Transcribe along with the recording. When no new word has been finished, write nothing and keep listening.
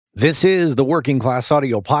This is the Working Class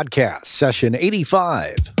Audio Podcast, session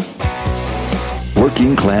 85.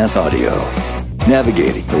 Working Class Audio,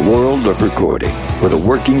 navigating the world of recording with a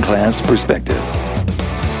working class perspective.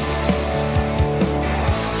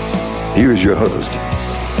 Here's your host,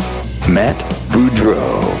 Matt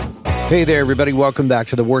Boudreau. Hey there, everybody. Welcome back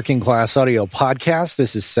to the Working Class Audio Podcast.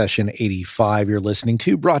 This is session 85 you're listening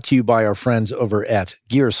to, brought to you by our friends over at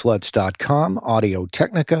Gearsluts.com, Audio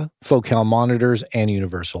Technica, Focal Monitors, and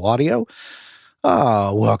Universal Audio.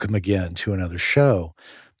 Welcome again to another show.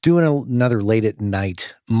 Doing another late at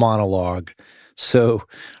night monologue. So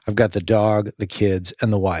I've got the dog, the kids,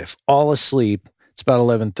 and the wife all asleep. It's about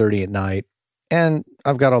 11:30 at night, and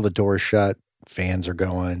I've got all the doors shut. Fans are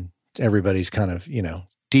going. Everybody's kind of,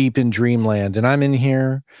 deep in dreamland, and I'm in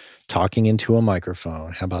here talking into a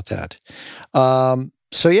microphone. How about that?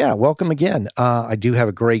 Welcome again. I do have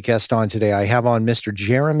a great guest on today. I have on Mr.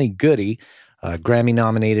 Jeremy Goody, a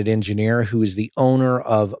Grammy-nominated engineer who is the owner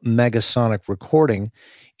of Megasonic Recording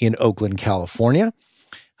in Oakland, California.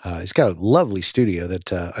 He's got a lovely studio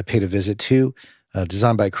that I paid a visit to,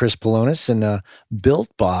 designed by Chris Polonis and built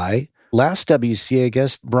by last WCA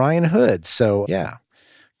guest Brian Hood. So,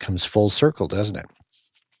 comes full circle, doesn't it?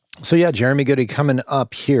 So Jeremy Goody coming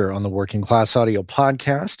up here on the Working Class Audio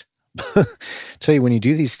Podcast. Tell you, when you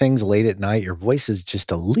do these things late at night, your voice is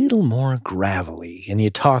just a little more gravelly and you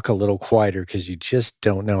talk a little quieter because you just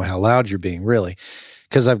don't know how loud you're being, really,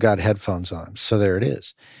 because I've got headphones on. So there it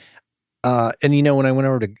is. And when I went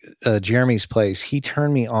over to Jeremy's place, he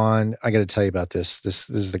turned me on. I got to tell you about this. This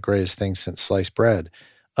is the greatest thing since sliced bread.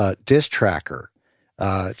 Disc Tracker.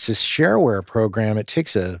 It's this shareware program. It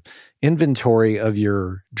takes a inventory of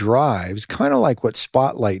your drives, kind of like what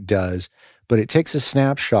Spotlight does, but it takes a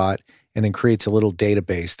snapshot and then creates a little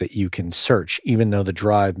database that you can search, even though the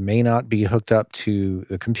drive may not be hooked up to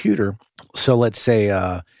the computer. So let's say,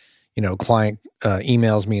 client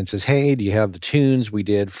emails me and says, hey, do you have the tunes we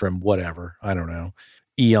did from whatever, I don't know,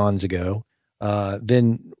 eons ago?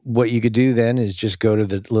 Then what you could do then is just go to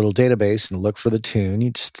the little database and look for the tune. You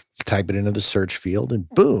just type it into the search field and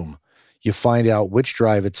boom, you find out which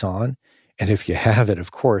drive it's on. And if you have it,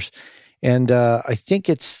 of course. And I think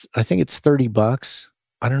it's $30.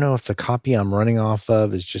 I don't know if the copy I'm running off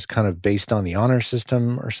of is just kind of based on the honor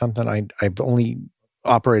system or something. I've only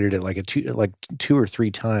operated it two or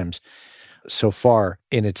three times so far,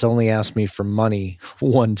 and it's only asked me for money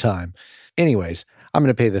one time. Anyways, I'm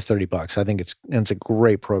going to pay the $30. I think it's a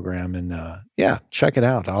great program, and check it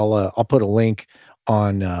out. I'll put a link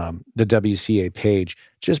on the WCA page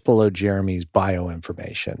just below Jeremy's bio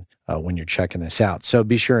information when you're checking this out. So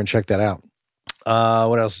be sure and check that out.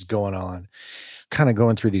 What else is going on? Kind of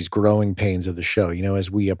going through these growing pains of the show.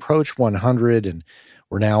 As we approach 100, and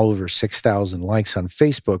we're now over 6,000 likes on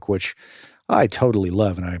Facebook, which I totally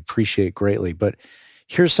love and I appreciate greatly. But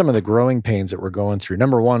here's some of the growing pains that we're going through.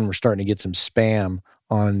 Number one, we're starting to get some spam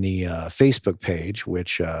on the Facebook page,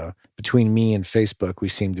 which between me and Facebook, we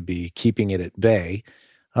seem to be keeping it at bay.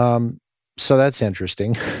 So that's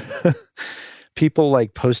interesting. People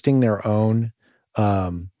like posting their own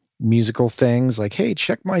musical things like, hey,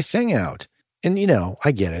 check my thing out. And,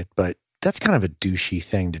 I get it, but that's kind of a douchey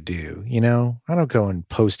thing to do. I don't go and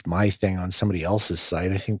post my thing on somebody else's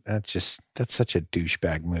site. I think that's such a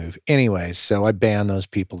douchebag move. Anyways, so I ban those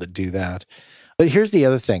people that do that. But here's the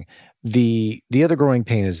other thing. The other growing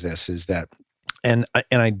pain is that, and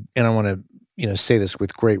I want to, say this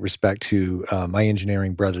with great respect to my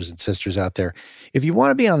engineering brothers and sisters out there. If you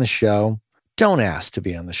want to be on the show, don't ask to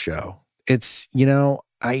be on the show. It's,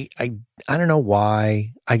 I don't know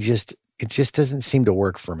why. It just doesn't seem to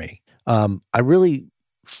work for me. I really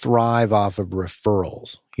thrive off of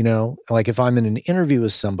referrals, like if I'm in an interview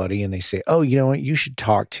with somebody and they say, oh, you know what, you should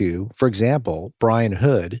talk to, for example, Brian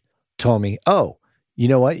Hood told me, oh, you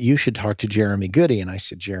know what, you should talk to Jeremy Goody. And I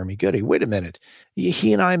said, Jeremy Goody, wait a minute.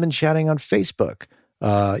 He and I have been chatting on Facebook.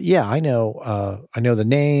 I know the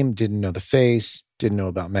name, didn't know the face, didn't know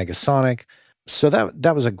about Megasonic. So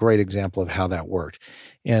that was a great example of how that worked.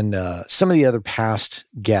 And some of the other past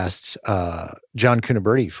guests, John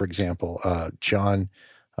Cunaberti, for example, John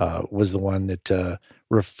was the one that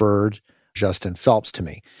referred Justin Phelps to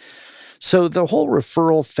me. So the whole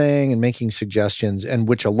referral thing and making suggestions, and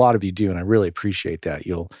which a lot of you do, and I really appreciate that.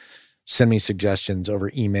 You'll send me suggestions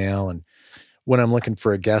over email, and when I'm looking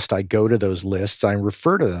for a guest, I go to those lists, I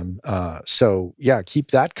refer to them.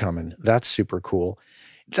 Keep that coming. That's super cool.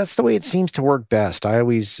 That's the way it seems to work best. I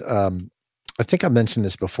always, I think I mentioned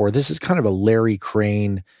this before. This is kind of a Larry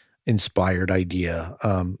Crane inspired idea.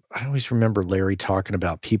 I always remember Larry talking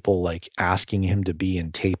about people like asking him to be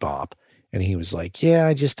in Tape Op. And he was like, yeah,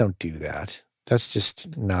 I just don't do that. That's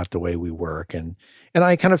just not the way we work. And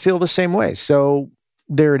I kind of feel the same way. So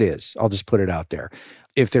there it is. I'll just put it out there.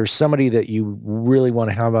 If there's somebody that you really want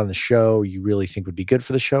to have on the show, you really think would be good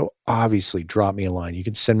for the show, obviously drop me a line. You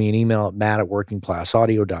can send me an email at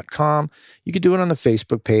matt@workingclassaudio.com. You could do it on the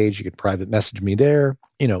Facebook page. You could private message me there,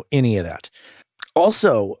 any of that.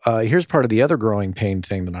 Also, here's part of the other growing pain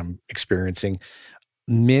thing that I'm experiencing.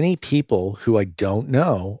 Many people who I don't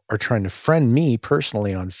know are trying to friend me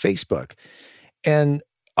personally on Facebook. And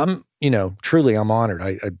I'm, truly I'm honored.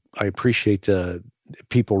 I appreciate the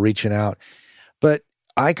people reaching out. But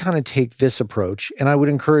I kind of take this approach, and I would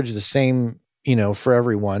encourage the same, for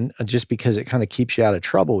everyone, just because it kind of keeps you out of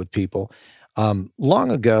trouble with people.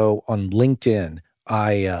 Long ago on LinkedIn,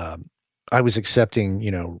 I was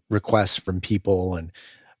accepting, requests from people and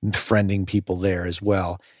friending people there as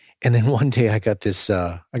well. And then one day I got this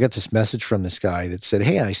message from this guy that said,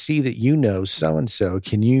 "Hey, I see that you know so-and-so.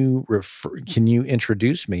 Can you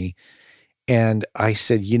introduce me?" And I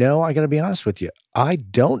said, I got to be honest with you. I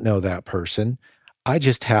don't know that person. I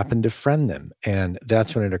just happened to friend them. And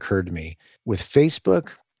that's when it occurred to me. With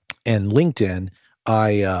Facebook and LinkedIn,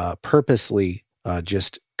 I purposely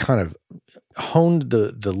just kind of honed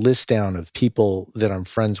the list down of people that I'm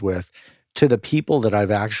friends with to the people that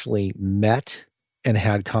I've actually met and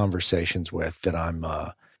had conversations with that I'm,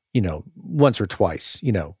 once or twice,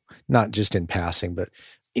 not just in passing, but,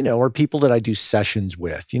 or people that I do sessions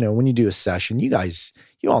with. When you do a session, you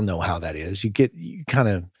all know how that is.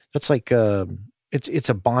 That's like, it's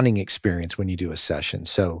a bonding experience when you do a session.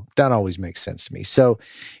 So that always makes sense to me. So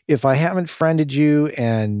if I haven't friended you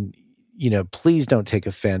and, please don't take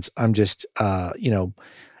offense. I'm just,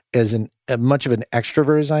 as much of an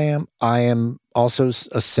extrovert as I am also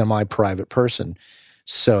a semi-private person.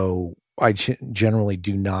 So I generally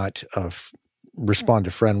do not respond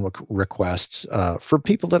to friend requests for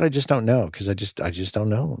people that I just don't know, because I just don't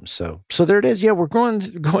know them. So there it is. Yeah, we're going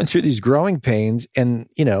through these growing pains, and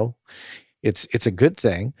it's a good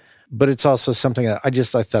thing, but it's also something that I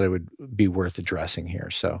thought it would be worth addressing here.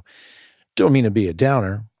 So don't mean to be a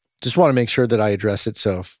downer. Just want to make sure that I address it.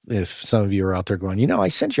 So if some of you are out there going, I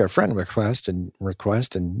sent you a friend request and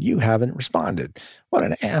you haven't responded. What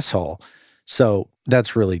an asshole. So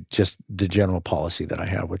that's really just the general policy that I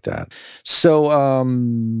have with that. So I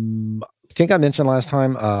think I mentioned last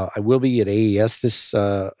time, I will be at AES this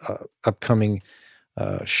upcoming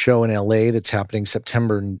show in LA that's happening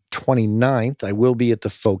September 29th. I will be at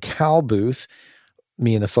the Focal booth.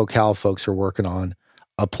 Me and the Focal folks are working on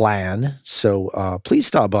a plan. So please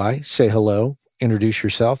stop by, say hello, introduce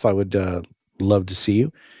yourself. I would love to see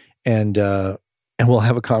you. And we'll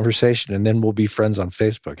have a conversation, and then we'll be friends on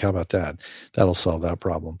Facebook. How about that? That'll solve that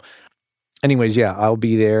problem. Anyways, yeah, I'll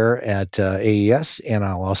be there at AES, and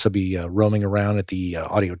I'll also be roaming around at the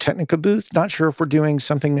Audio-Technica booth. Not sure if we're doing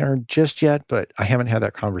something there just yet, but I haven't had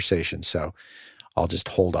that conversation, so I'll just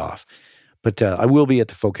hold off. But I will be at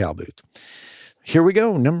the Focal booth. Here we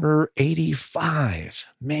go, number 85.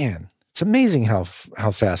 Man, it's amazing how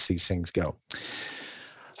fast these things go.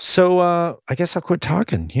 So I guess I'll quit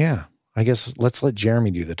talking. Yeah, I guess let's let Jeremy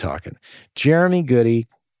do the talking. Jeremy Goody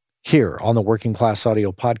here on the Working Class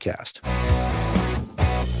Audio Podcast.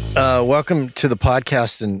 Welcome to the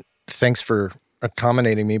podcast, and thanks for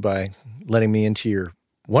accommodating me by letting me into your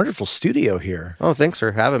wonderful studio here. Oh, thanks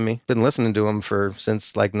for having me. Been listening to them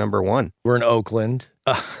since like number one. We're in Oakland.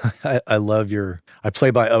 I love I play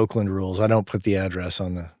by Oakland rules. I don't put the address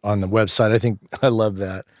on the website. I think I love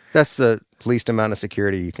that. That's the least amount of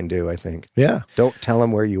security you can do, I think. Yeah. Don't tell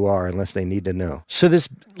them where you are unless they need to know. So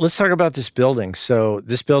let's talk about this building. So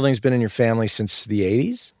this building's been in your family since the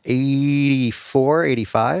 80s? 84,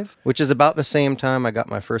 85, which is about the same time I got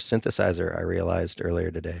my first synthesizer, I realized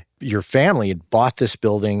earlier today. Your family had bought this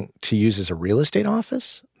building to use as a real estate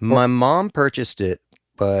office? My mom purchased it,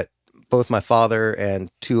 but both my father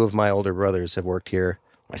and two of my older brothers have worked here.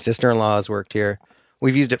 My sister-in-law has worked here.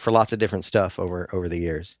 We've used it for lots of different stuff over the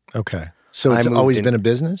years. Okay. So it's always been a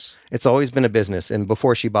business? It's always been a business. And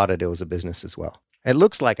before she bought it, it was a business as well. It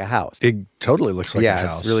looks like a house. It totally looks like a house.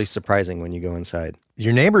 Yeah, it's really surprising when you go inside.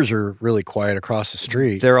 Your neighbors are really quiet across the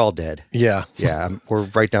street. They're all dead. Yeah. Yeah, we're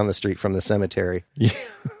right down the street from the cemetery. Yeah.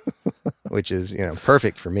 Which is,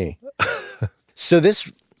 perfect for me. So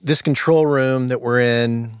this control room that we're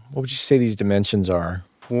in, what would you say these dimensions are?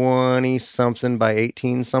 20-something by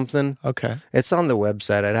 18-something. Okay. It's on the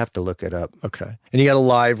website. I'd have to look it up. Okay. And you got a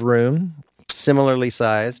live room? Similarly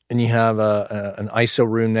sized. And you have an ISO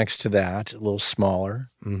room next to that, a little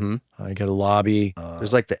smaller. Mm-hmm. You got a lobby.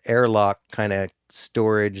 There's like the airlock kind of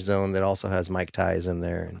storage zone that also has mic ties in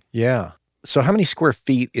there. Yeah. So how many square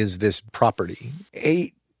feet is this property?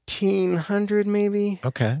 1,500 maybe.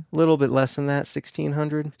 Okay. A little bit less than that,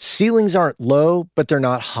 1,600. Ceilings aren't low, but they're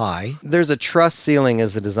not high. There's a truss ceiling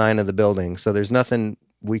as the design of the building, so there's nothing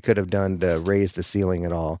we could have done to raise the ceiling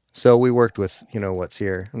at all. So we worked with, what's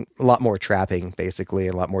here. A lot more trapping, basically,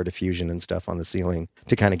 and a lot more diffusion and stuff on the ceiling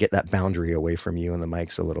to kind of get that boundary away from you and the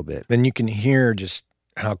mics a little bit. Then you can hear just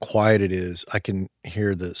how quiet it is. I can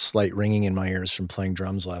hear the slight ringing in my ears from playing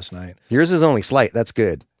drums last night. Yours is only slight. That's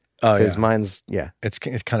good. Oh, Because yeah. mine's, It's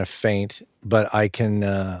kind of faint, but I can,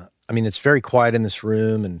 it's very quiet in this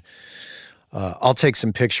room, and I'll take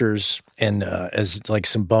some pictures and as like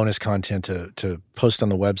some bonus content to post on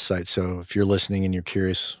the website. So if you're listening and you're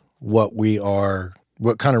curious what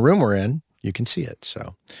kind of room we're in, you can see it.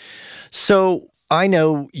 So I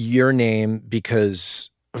know your name because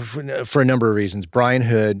for a number of reasons. Brian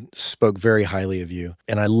Hood spoke very highly of you,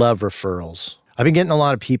 and I love referrals. I've been getting a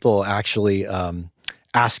lot of people actually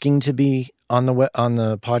asking to be on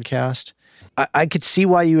the podcast. I could see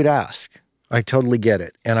why you would ask. I totally get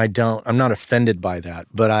it. And I'm not offended by that,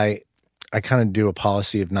 but I kind of do a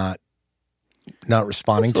policy of not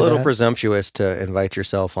responding it's to a little that. presumptuous to invite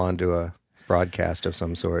yourself onto a broadcast of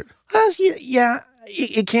some sort. Yeah,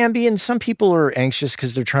 it can be. And some people are anxious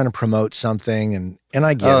because they're trying to promote something, and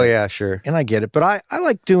I get it. Oh, yeah, sure. And I get it. But I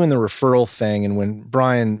like doing the referral thing. And when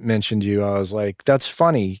Brian mentioned you, I was like, that's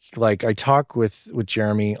funny. Like, I talk with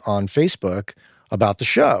Jeremy on Facebook about the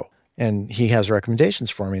show, and he has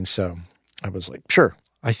recommendations for me. And so I was like, sure,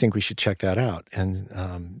 I think we should check that out.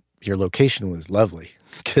 And your location was lovely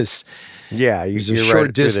because Yeah, it was you're a short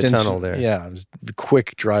right through distance. the tunnel there. Yeah, it was a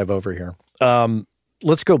quick drive over here.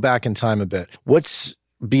 Let's go back in time a bit. What's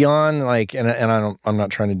beyond like, and I'm not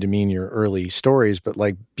trying to demean your early stories, but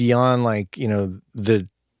like beyond like, the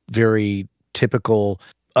very typical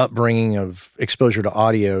upbringing of exposure to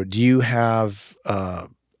audio, do you have a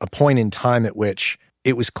point in time at which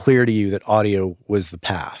it was clear to you that audio was the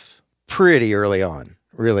path? Pretty early on,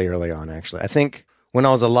 really early on, actually. I think when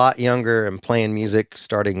I was a lot younger and playing music,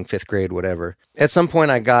 starting 5th grade, whatever, at some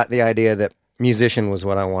point I got the idea that musician was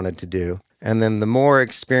what I wanted to do. And then the more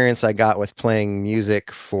experience I got with playing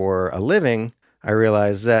music for a living, I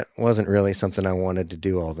realized that wasn't really something I wanted to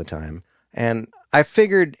do all the time. And I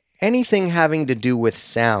figured anything having to do with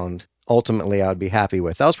sound, ultimately I would be happy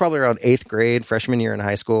with. That was probably around 8th grade, freshman year in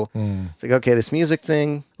high school. It's like, okay, this music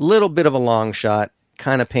thing, little bit of a long shot,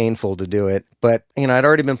 kind of painful to do it. But, I'd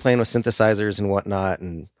already been playing with synthesizers and whatnot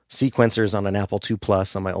and sequencers on an Apple II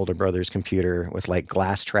Plus on my older brother's computer with like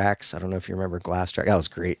glass tracks. I don't know if you remember glass track. That was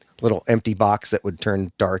great. Little empty box that would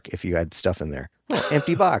turn dark if you had stuff in there. Oh,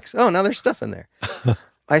 empty box. Oh, now there's stuff in there.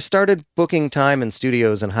 I started booking time in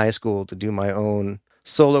studios in high school to do my own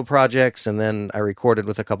solo projects, and then I recorded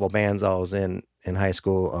with a couple bands I was in high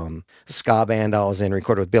school. Ska band I was in,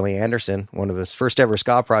 recorded with Billy Anderson, one of his first ever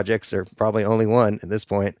ska projects, or probably only one at this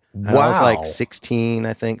point. And I was like 16,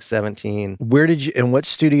 I think, 17. Where did you, and what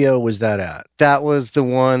studio was that at? That was the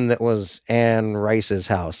one that was Anne Rice's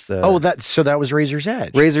house. So that was Razor's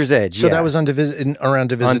Edge. Razor's Edge, So that was on around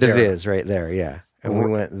Divisadero. On Diviz, right there, yeah. And we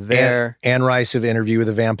went there. Anne Rice of Interview with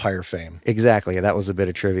a Vampire fame. Exactly. That was a bit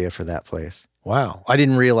of trivia for that place. Wow. I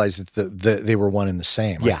didn't realize that they were one and the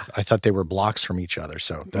same. Yeah. I thought they were blocks from each other.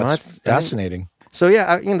 So that's fascinating. So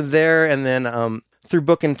yeah, there, and then through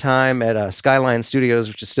booking time at Skyline Studios,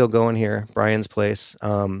 which is still going here, Brian's place,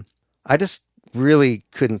 I just really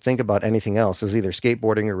couldn't think about anything else. It was either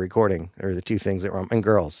skateboarding or recording, or the two things that were and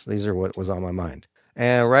girls. These are what was on my mind.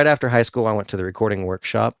 And right after high school, I went to the recording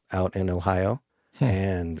workshop out in Ohio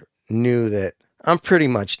and knew that I'm pretty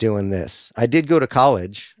much doing this. I did go to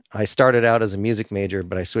college. I started out as a music major,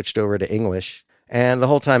 but I switched over to English. And the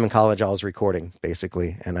whole time in college, I was recording,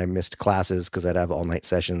 basically. And I missed classes because I'd have all-night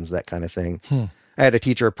sessions, that kind of thing. I had a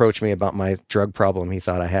teacher approach me about my drug problem he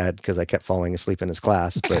thought I had because I kept falling asleep in his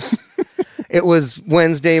class. But it was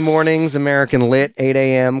Wednesday mornings, American Lit, 8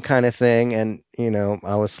 a.m. kind of thing. And,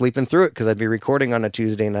 I was sleeping through it because I'd be recording on a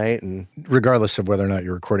Tuesday night. And regardless of whether or not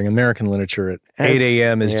you're recording, American literature at 8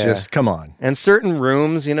 a.m. is just, come on. And certain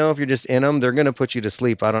rooms, if you're just in them, they're going to put you to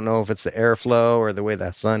sleep. I don't know if it's the airflow or the way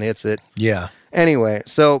that sun hits it. Yeah. Anyway,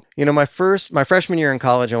 so, my freshman year in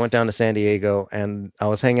college, I went down to San Diego and I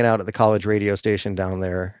was hanging out at the college radio station down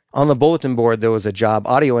there. On the bulletin board, there was a job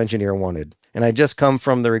audio engineer wanted. And I just come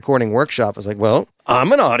from the recording workshop. I was like, well,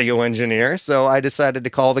 I'm an audio engineer. So I decided to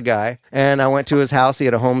call the guy, and I went to his house. He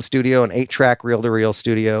had a home studio, an 8-track reel-to-reel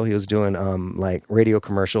studio. He was doing like radio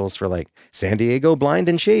commercials for like San Diego Blind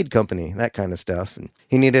and Shade Company, that kind of stuff. And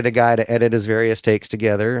he needed a guy to edit his various takes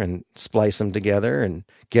together and splice them together and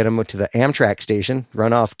get them to the Amtrak station,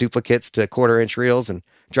 run off duplicates to 1/4-inch reels and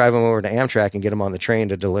drive them over to Amtrak and get them on the train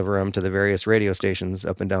to deliver them to the various radio stations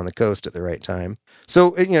up and down the coast at the right time.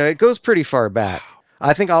 So, it goes pretty far back.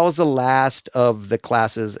 I think I was the last of the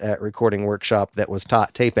classes at Recording Workshop that was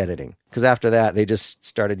taught tape editing, because after that, they just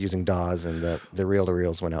started using DAWs and the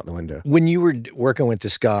reel-to-reels went out the window. When you were working with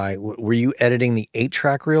this guy, were you editing the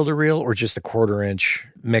 8-track reel-to-reel or just the 1/4-inch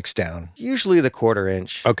mix down? Usually the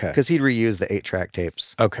 1/4-inch. Okay. Because he'd reuse the 8-track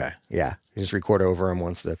tapes. Okay. Yeah. You just record over them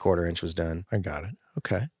once the 1/4-inch was done. I got it.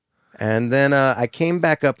 Okay. And then I came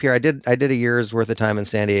back up here. I did a year's worth of time in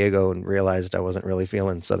San Diego and realized I wasn't really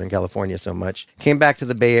feeling Southern California so much. Came back to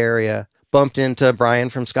the Bay Area, bumped into Brian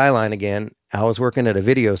from Skyline again. I was working at a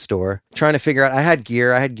video store, trying to figure out, I had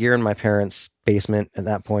gear in my parents' basement at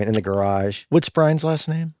that point, in the garage. What's Brian's last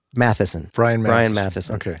name? Matheson. Brian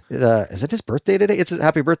Matheson. Okay. Is it his birthday today? It's a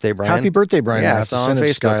happy birthday, Brian. Happy birthday, Brian. Yeah, I saw on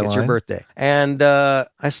Facebook. It's your birthday. And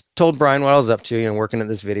told Brian what I was up to, working at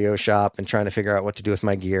this video shop and trying to figure out what to do with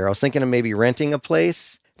my gear. I was thinking of maybe renting a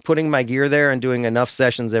place, putting my gear there and doing enough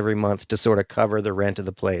sessions every month to sort of cover the rent of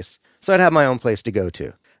the place. So I'd have my own place to go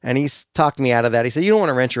to. And he talked me out of that. He said, you don't want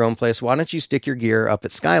to rent your own place. Why don't you stick your gear up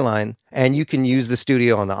at Skyline and you can use the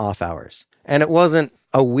studio on the off hours? And it wasn't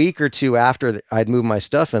a week or two after I'd moved my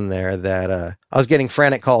stuff in there that I was getting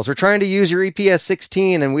frantic calls. We're trying to use your EPS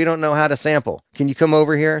 16 and we don't know how to sample. Can you come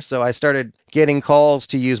over here? So I started getting calls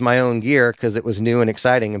to use my own gear because it was new and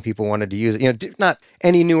exciting and people wanted to use it. Not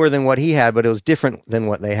any newer than what he had, but it was different than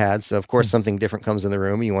what they had. So of course something different comes in the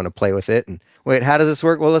room. You want to play with it. And wait, how does this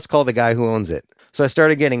work? Well, let's call the guy who owns it. So I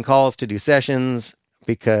started getting calls to do sessions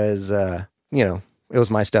because, it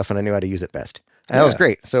was my stuff and I knew how to use it best. And that was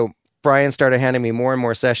great. So Brian started handing me more and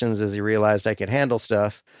more sessions as he realized I could handle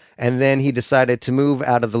stuff. And then he decided to move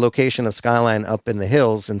out of the location of Skyline up in the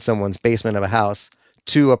hills in someone's basement of a house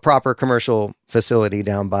to a proper commercial facility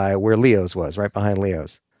down by where Leo's was, right behind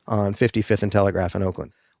Leo's on 55th and Telegraph in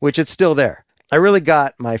Oakland, which it's still there. I really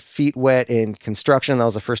got my feet wet in construction. That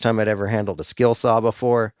was the first time I'd ever handled a skill saw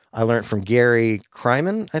before. I learned from Gary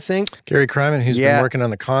Kryman, I think. Gary Kryman, who's been working on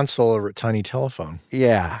the console over at Tiny Telephone.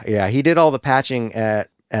 Yeah. He did all the patching at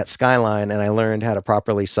Skyline, and I learned how to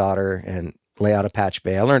properly solder and lay out a patch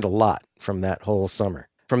bay. I learned a lot from that whole summer.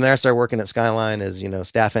 From there, I started working at Skyline as,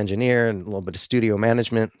 staff engineer and a little bit of studio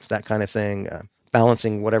management, that kind of thing,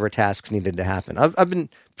 balancing whatever tasks needed to happen. I've been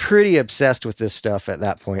pretty obsessed with this stuff at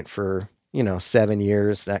that point for, 7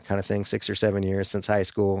 years, that kind of thing, 6 or 7 years since high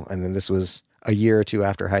school. And then this was a year or two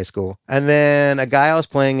after high school. And then a guy I was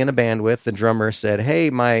playing in a band with, the drummer, said, hey,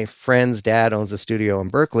 my friend's dad owns a studio in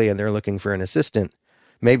Berkeley and they're looking for an assistant.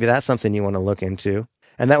 Maybe that's something you want to look into.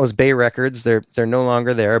 And that was Bay Records. They're no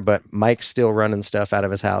longer there, but Mike's still running stuff out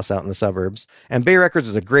of his house out in the suburbs. And Bay Records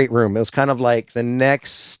is a great room. It was kind of like the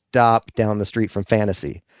next stop down the street from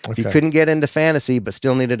Fantasy. Okay. If you couldn't get into Fantasy but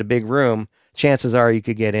still needed a big room, chances are you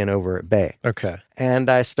could get in over at Bay. Okay. And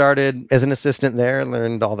I started as an assistant there,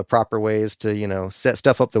 learned all the proper ways to, set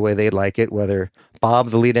stuff up the way they'd like it, whether Bob,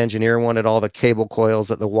 the lead engineer, wanted all the cable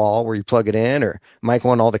coils at the wall where you plug it in, or Mike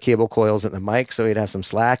wanted all the cable coils at the mic so he'd have some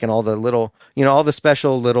slack and all the little, all the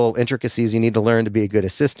special little intricacies you need to learn to be a good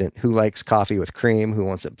assistant. Who likes coffee with cream? Who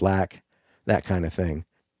wants it black? That kind of thing.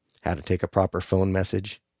 How to take a proper phone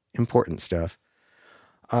message. Important stuff.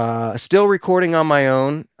 Still recording on my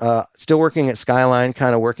own, still working at Skyline,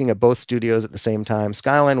 kind of working at both studios at the same time.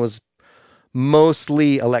 Skyline was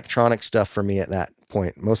mostly electronic stuff for me at that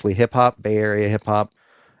point, mostly hip hop, Bay Area hip hop,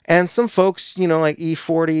 and some folks, like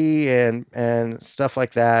E40 and stuff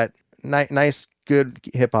like that. Nice, good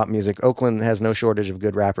hip hop music. Oakland has no shortage of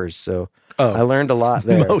good rappers, so I learned a lot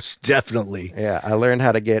there. Most definitely. Yeah, I learned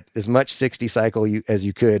how to get as much 60 cycle as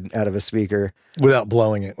you could out of a speaker without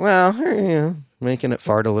blowing it. Well, making it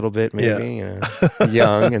fart a little bit, maybe.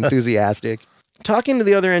 Young, enthusiastic. Talking to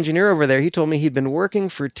the other engineer over there, he told me he'd been working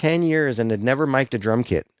for 10 years and had never mic'd a drum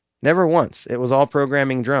kit. Never once. It was all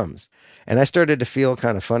programming drums. And I started to feel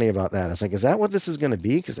kind of funny about that. I was like, is that what this is going to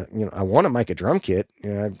be? Because, I want to mic a drum kit.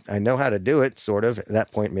 I know how to do it, sort of. At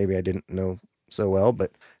that point, maybe I didn't know so well.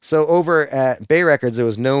 But so over at Bay Records, there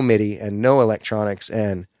was no MIDI and no electronics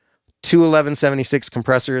and 2 1176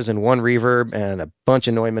 compressors and 1 reverb and a bunch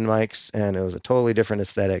of Neumann mics. And it was a totally different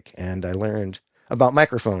aesthetic. And I learned about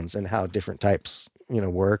microphones and how different types,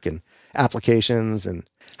 work and applications and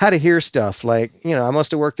how to hear stuff. Like, I must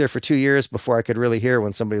have worked there for 2 years before I could really hear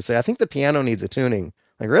when somebody would say, I think the piano needs a tuning.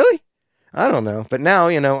 Like, really? I don't know. But now,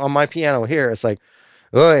 on my piano here, it's like,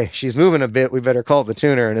 "Oi, she's moving a bit. We better call the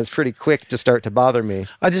tuner." And it's pretty quick to start to bother me.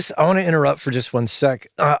 I want to interrupt for just one sec.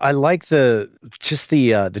 I like the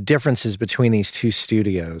differences between these two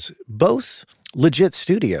studios. Both legit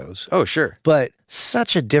studios. Oh, sure. But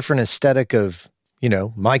such a different aesthetic of,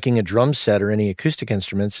 miking a drum set or any acoustic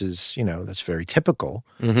instruments is, that's very typical.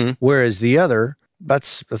 Mm-hmm. Whereas the other,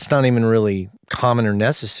 that's not even really common or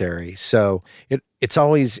necessary. So it's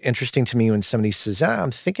always interesting to me when somebody says,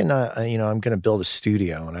 I'm thinking, I'm going to build a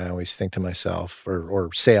studio. And I always think to myself or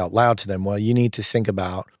say out loud to them, well, you need to think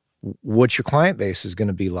about what your client base is going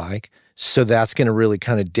to be like. So that's going to really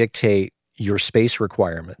kind of dictate your space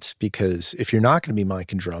requirements, because if you're not going to be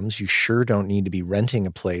miking drums, you sure don't need to be renting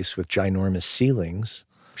a place with ginormous ceilings.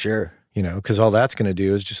 Sure. Because all that's going to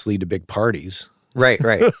do is just lead to big parties. Right.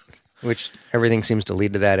 Which everything seems to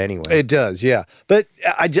lead to that anyway. It does, yeah. But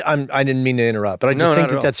I didn't mean to interrupt, but I just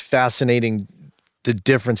think that's fascinating, the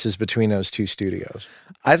differences between those two studios.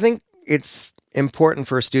 I think it's important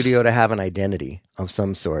for a studio to have an identity of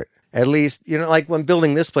some sort. At least, like when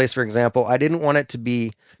building this place, for example, I didn't want it to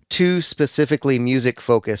be too specifically music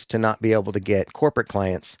focused to not be able to get corporate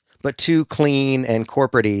clients, but too clean and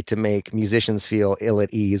corporate-y to make musicians feel ill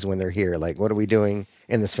at ease when they're here. Like, what are we doing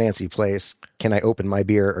in this fancy place? Can I open my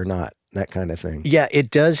beer or not? That kind of thing. Yeah, it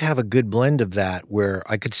does have a good blend of that, where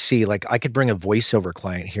I could see, like, I could bring a voiceover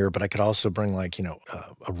client here, but I could also bring, like, a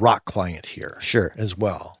rock client here. Sure. As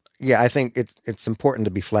well. Yeah, I think it's important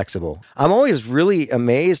to be flexible. I'm always really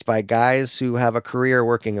amazed by guys who have a career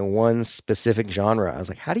working in one specific genre. I was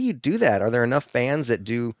like, how do you do that? Are there enough bands that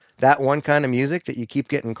do that one kind of music that you keep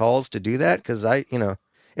getting calls to do that? Because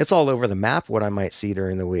it's all over the map what I might see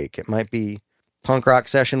during the week. It might be punk rock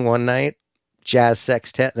session one night, jazz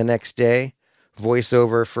sextet the next day,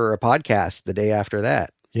 voiceover for a podcast the day after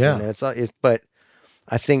that. Yeah. But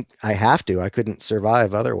I think I have to. I couldn't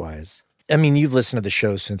survive otherwise. I mean, you've listened to the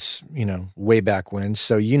show since, way back when.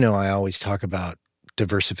 So, I always talk about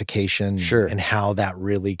diversification. Sure. And how that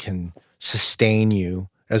really can sustain you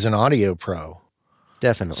as an audio pro.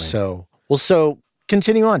 Definitely. So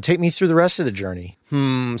continue on. Take me through the rest of the journey.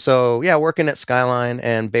 So, yeah, working at Skyline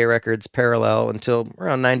and Bay Records parallel until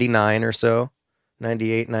around 99 or so,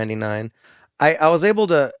 98, 99. I was able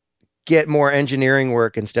to get more engineering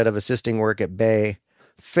work instead of assisting work at Bay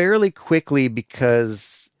fairly quickly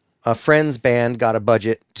because a friend's band got a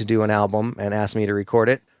budget to do an album and asked me to record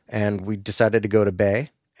it. And we decided to go to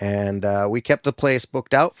Bay. And we kept the place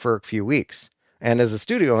booked out for a few weeks. And as a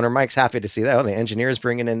studio owner, Mike's happy to see that. Oh, the engineer's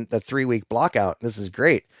bringing in the 3-week block out. This is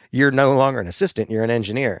great. You're no longer an assistant. You're an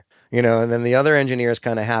engineer. And then the other engineer is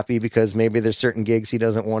kind of happy because maybe there's certain gigs he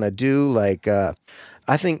doesn't want to do. Like, I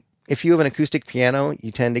think if you have an acoustic piano,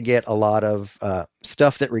 you tend to get a lot of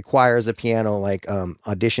stuff that requires a piano, like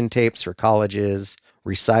audition tapes for colleges,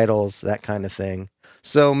 recitals, that kind of thing.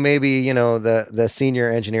 So maybe, the senior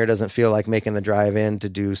engineer doesn't feel like making the drive in to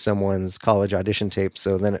do someone's college audition tape.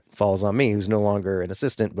 So then it falls on me, who's no longer an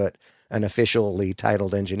assistant, but an officially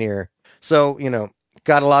titled engineer. So,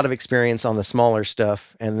 got a lot of experience on the smaller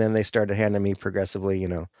stuff. And then they started handing me progressively,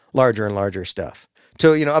 larger and larger stuff.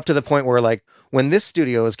 So, up to the point where, like, when this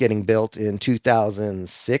studio was getting built in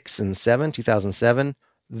 2007,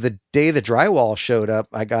 the day the drywall showed up,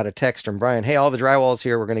 I got a text from Brian, hey, all the drywall's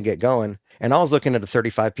here, we're going to get going. And I was looking at a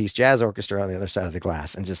 35-piece jazz orchestra on the other side of the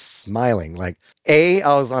glass and just smiling. Like, A,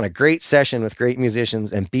 I was on a great session with great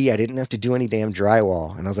musicians, and B, I didn't have to do any damn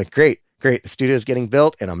drywall. And I was like, great, the studio's getting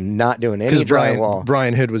built, and I'm not doing any drywall.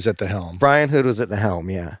 Brian Hood was at the helm. Brian Hood was at the helm,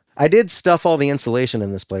 yeah. I did stuff all the insulation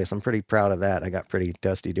in this place. I'm pretty proud of that. I got pretty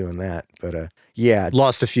dusty doing that. But yeah.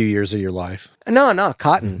 Lost a few years of your life. No,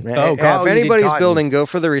 cotton. Oh, if anybody's building, go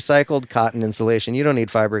for the recycled cotton insulation. You don't need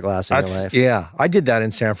fiberglass in your life. Yeah, I did that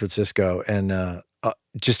in San Francisco. And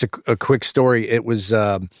just a quick story. It was,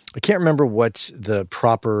 I can't remember what the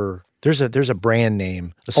proper, there's a brand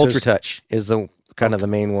name. UltraTouch is the kind of the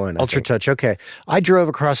main one. UltraTouch, okay. I drove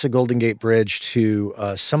across the Golden Gate Bridge to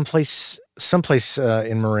someplace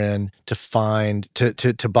in Marin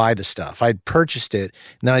to buy the stuff. I'd purchased it,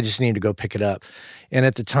 and then I just needed to go pick it up. And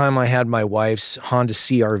at the time, I had my wife's Honda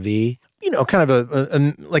CR-V, kind of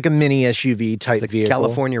a mini SUV type vehicle.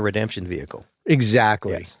 California redemption vehicle.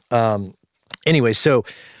 Exactly. Yes. Anyway, so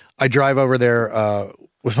I drive over there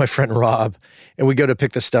with my friend Rob, and we go to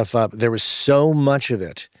pick the stuff up. There was so much of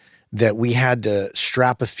it that we had to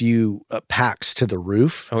strap a few packs to the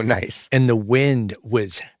roof. Oh, nice. And the wind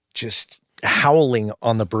was just howling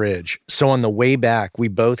on the bridge. So on the way back, we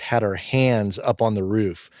both had our hands up on the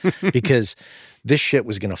roof because this shit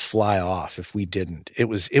was going to fly off if we didn't. It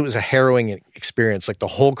was a harrowing experience. Like the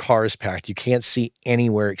whole car is packed. You can't see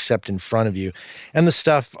anywhere except in front of you. And the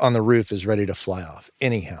stuff on the roof is ready to fly off.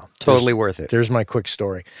 Anyhow. Totally worth it. There's my quick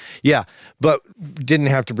story. Yeah. But didn't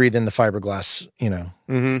have to breathe in the fiberglass,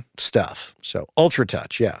 stuff. So Ultra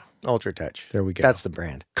Touch. Yeah. Ultra Touch. There we go. That's the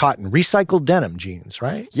brand. Cotton, recycled denim jeans,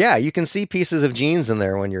 right? Yeah, you can see pieces of jeans in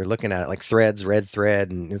there when you're looking at it, like threads, red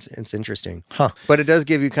thread, and it's interesting. Huh. But it does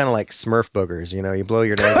give you kind of like Smurf boogers. You blow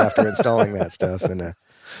your nose after installing that stuff, and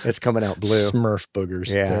it's coming out blue. Smurf boogers.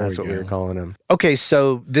 Yeah, there that's what we were calling them. Okay,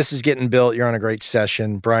 so this is getting built. You're on a great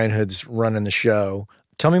session. Brian Hood's running the show.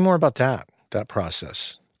 Tell me more about that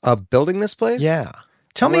process. Building this place? Yeah.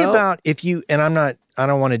 Tell me about and I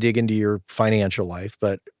don't want to dig into your financial life,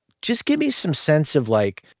 but just give me some sense of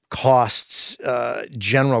like costs,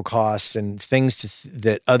 general costs and things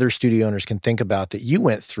that other studio owners can think about that you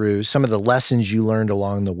went through, some of the lessons you learned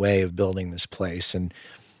along the way of building this place, and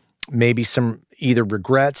maybe some either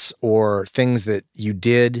regrets or things that you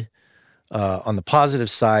did on the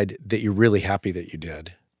positive side that you're really happy that you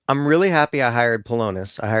did. I'm really happy I hired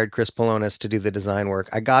Polonis. I hired Chris Polonis to do the design work.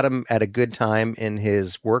 I got him at a good time in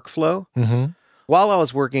his workflow. Mm-hmm. While I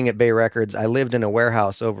was working at Bay Records, I lived in a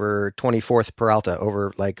warehouse over 24th Peralta,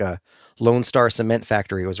 over like a Lone Star cement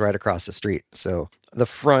factory. It was right across the street. So the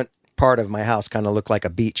front part of my house kind of looked like a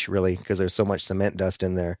beach, really, because there's so much cement dust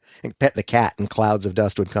in there. And pet the cat and clouds of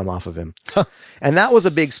dust would come off of him. And that was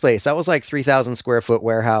a big space. That was like 3,000 square foot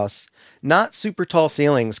warehouse. Not super tall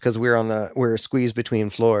ceilings because we were squeezed between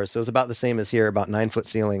floors. So it was about the same as here, about 9-foot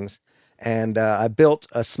ceilings. And I built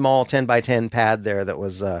a small 10 by 10 pad there that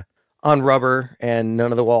was on rubber, and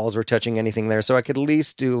none of the walls were touching anything there. So I could at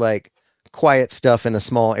least do like quiet stuff in a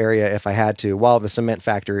small area if I had to, while the cement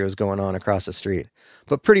factory was going on across the street.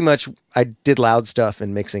 But pretty much I did loud stuff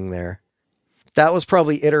and mixing there. That was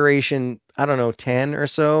probably iteration, 10 or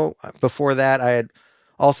so. Before that, I had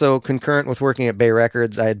also, concurrent with working at Bay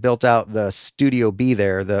Records, I had built out the Studio B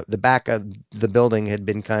there. The back of the building had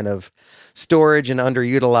been kind of storage and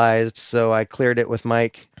underutilized, so I cleared it with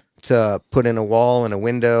Mike to put in a wall and a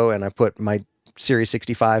window, and I put my Series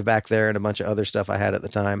 65 back there and a bunch of other stuff I had at the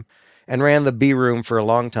time, and ran the B room for a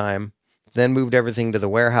long time, then moved everything to the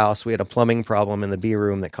warehouse. We had a plumbing problem in the B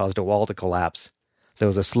room that caused a wall to collapse. There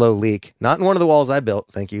was a slow leak, not in one of the walls I built,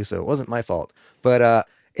 thank you, so it wasn't my fault. But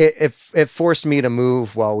it forced me to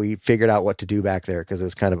move while we figured out what to do back there, because it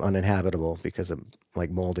was kind of uninhabitable because of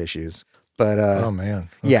like mold issues. But oh man,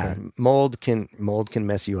 okay. Yeah, mold can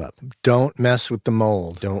mess you up. Don't mess with the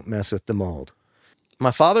mold. Don't mess with the mold. My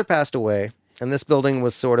father passed away, and this building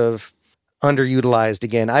was sort of underutilized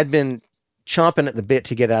again. I'd been chomping at the bit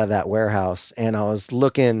to get out of that warehouse, and I was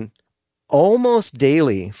looking almost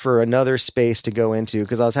daily for another space to go into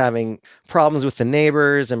because I was having problems with the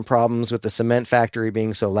neighbors and problems with the cement factory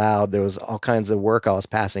being so loud. There was all kinds of work I was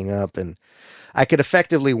passing up, and I could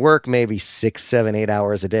effectively work maybe 6, 7, 8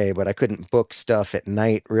 hours a day, but I couldn't book stuff at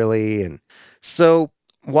night really. And so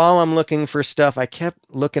while I'm looking for stuff, I kept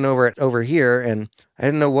looking over here, and I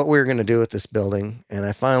didn't know what we were going to do with this building. And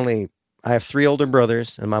I have 3 older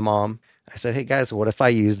brothers and my mom. I said, hey guys, what if I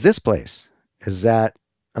use this place? Is that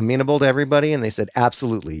amenable to everybody? And they said,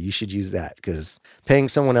 absolutely, you should use that, because paying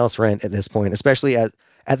someone else rent at this point, especially at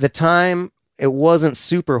the time, it wasn't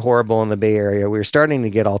super horrible in the Bay Area. We were starting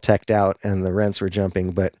to get all teched out and the rents were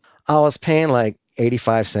jumping, but I was paying like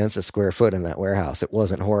 85 cents a square foot in that warehouse. It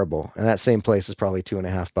wasn't horrible. And that same place is probably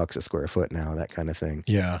 $2.50 a square foot now, that kind of thing.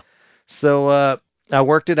 Yeah. So I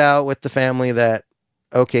worked it out with the family that,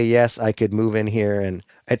 okay, yes, I could move in here. And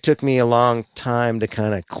it took me a long time to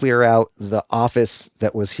kind of clear out the office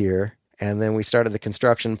that was here. And then we started the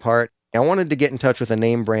construction part. I wanted to get in touch with a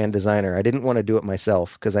name brand designer. I didn't want to do it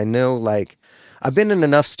myself because I know, like, I've been in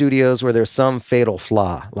enough studios where there's some fatal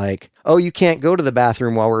flaw. Like, oh, you can't go to the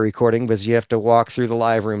bathroom while we're recording because you have to walk through the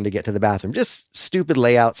live room to get to the bathroom. Just stupid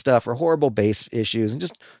layout stuff or horrible bass issues and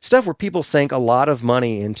just stuff where people sank a lot of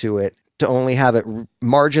money into it to only have it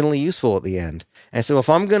marginally useful at the end. And so if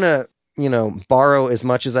I'm going to, borrow as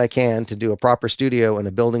much as I can to do a proper studio in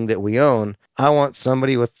a building that we own, I want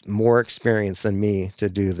somebody with more experience than me to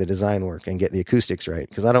do the design work and get the acoustics right,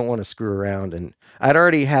 because I don't want to screw around. And I'd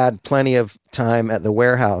already had plenty of time at the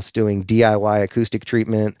warehouse doing DIY acoustic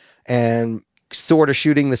treatment and sort of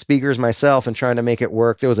shooting the speakers myself and trying to make it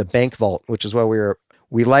work. There was a bank vault, which is why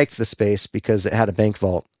we liked the space, because it had a bank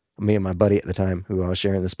vault. Me and my buddy at the time, who I was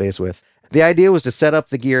sharing the space with. The idea was to set up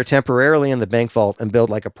the gear temporarily in the bank vault and build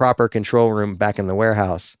like a proper control room back in the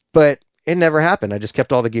warehouse. But it never happened. I just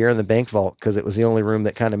kept all the gear in the bank vault because it was the only room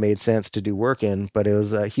that kind of made sense to do work in. But it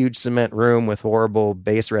was a huge cement room with horrible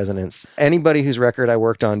bass resonance. Anybody whose record I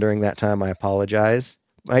worked on during that time, I apologize.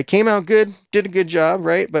 I came out good, did a good job,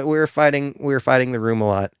 right? But we were fighting the room a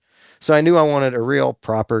lot. So I knew I wanted a real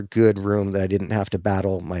proper good room that I didn't have to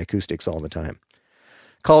battle my acoustics all the time.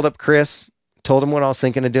 Called up Chris, told him what I was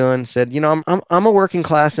thinking of doing, said, I'm a working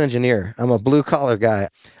class engineer. I'm a blue collar guy.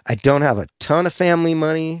 I don't have a ton of family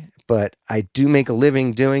money, but I do make a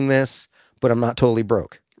living doing this, but I'm not totally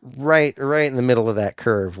broke. Right in the middle of that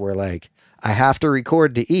curve where like I have to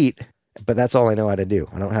record to eat, but that's all I know how to do.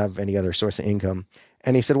 I don't have any other source of income.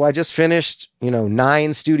 And he said, well, I just finished,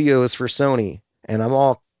 9 studios for Sony and I'm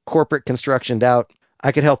all corporate constructioned out.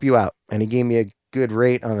 I could help you out. And he gave me a good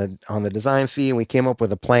rate on the design fee. And we came up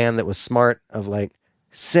with a plan that was smart of like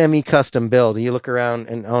semi-custom build. You look around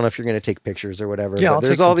and I don't know if you're going to take pictures or whatever. Yeah, but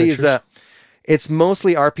there's all these, it's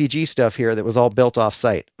mostly RPG stuff here that was all built off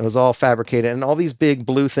site. It was all fabricated and all these big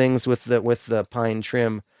blue things with the pine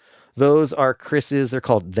trim. Those are Chris's. They're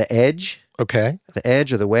called the Edge. Okay. The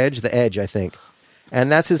Edge or the Wedge? The Edge, I think. And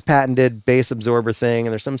that's his patented bass absorber thing.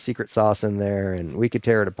 And there's some secret sauce in there. And we could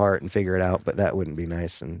tear it apart and figure it out, but that wouldn't be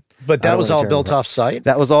nice. But that was all built off site?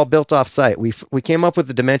 That was all built off site. We came up with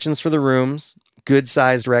the dimensions for the rooms, good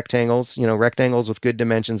sized rectangles, rectangles with good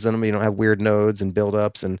dimensions in them. You don't have weird nodes and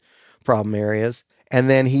buildups and problem areas. And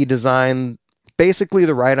then he designed basically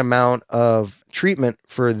the right amount of treatment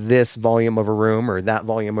for this volume of a room or that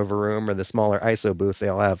volume of a room or the smaller ISO booth. They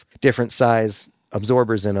all have different size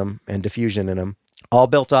absorbers in them and diffusion in them. All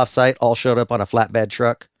built off site, all showed up on a flatbed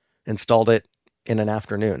truck, installed it in an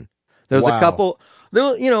afternoon. There was a couple,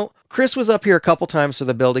 Chris was up here a couple times for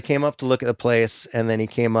the build. He came up to look at the place, and then he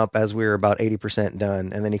came up as we were about 80%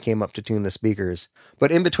 done, and then he came up to tune the speakers.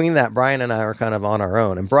 But in between that, Brian and I were kind of on our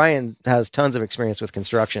own, and Brian has tons of experience with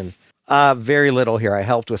construction. Very little here. I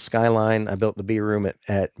helped with Skyline. I built the B room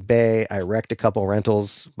at Bay. I wrecked a couple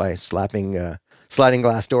rentals by slapping sliding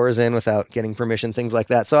glass doors in without getting permission, things like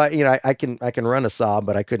that. So I can run a saw,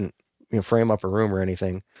 but I couldn't frame up a room or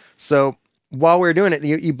anything. So while we were doing it,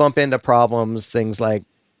 you bump into problems, things like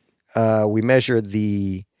we measured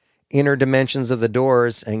the inner dimensions of the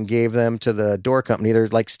doors and gave them to the door company.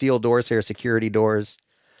 There's like steel doors here, security doors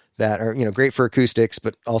that are great for acoustics,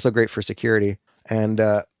 but also great for security. And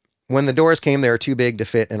when the doors came, they were too big to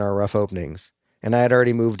fit in our rough openings. And I had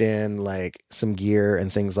already moved in like some gear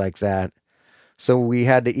and things like that. So we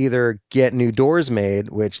had to either get new doors made,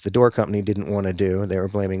 which the door company didn't want to do. They were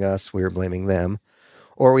blaming us. We were blaming them.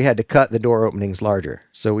 Or we had to cut the door openings larger.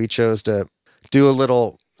 So we chose to do a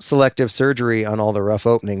little selective surgery on all the rough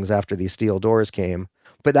openings after these steel doors came.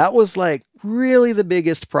 But that was like really the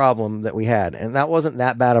biggest problem that we had. And that wasn't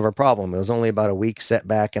that bad of a problem. It was only about a week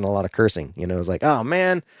setback and a lot of cursing. It was like, oh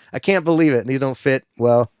man, I can't believe it. These don't fit.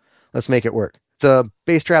 Well, let's make it work. The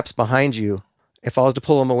bass traps behind you, if I was to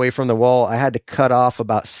pull them away from the wall, I had to cut off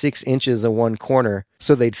about 6 inches of one corner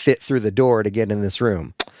so they'd fit through the door to get in this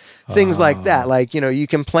room. Things like that. Like, you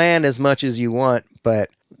can plan as much as you want, but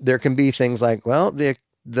there can be things like, well,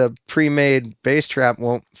 the pre-made bass trap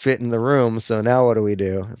won't fit in the room, so now what do we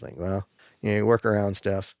do? It's like, well, you work around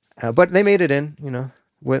stuff. But they made it in,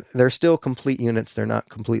 they're still complete units. They're not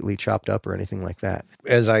completely chopped up or anything like that.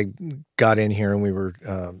 As I got in here and we were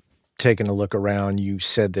taking a look around, you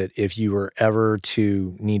said that if you were ever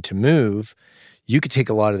to need to move, you could take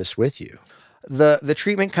a lot of this with you. The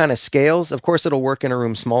treatment kind of scales. Of course, it'll work in a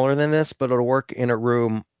room smaller than this, but it'll work in a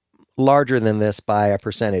room larger than this by a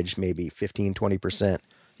percentage, maybe 15, 20%.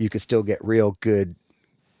 You could still get real good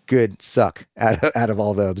suck out of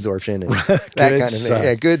all the absorption and that kind of thing.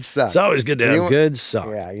 Yeah, good suck. It's always good to have good suck.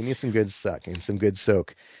 Yeah, you need some good suck and some good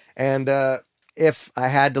soak. And if I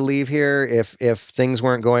had to leave here, if things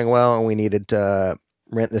weren't going well and we needed to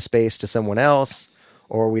rent the space to someone else,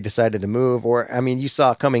 or we decided to move, or you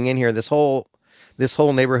saw coming in here, this whole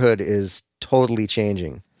neighborhood is totally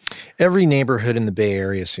changing. Every neighborhood in the Bay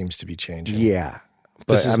Area seems to be changing. Yeah.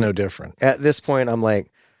 But this is no different. At this point, I'm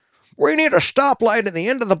like, we need a stoplight at the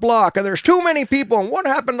end of the block, and there's too many people, and what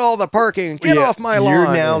happened to all the parking? Get off my lawn.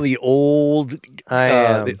 You're now the old,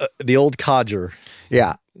 the old codger.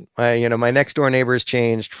 Yeah. My next door neighbors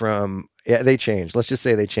changed they changed. Let's just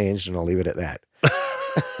say they changed, and I'll leave it at that.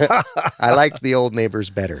 I liked the old neighbors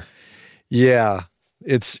better. Yeah.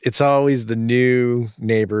 It's always the new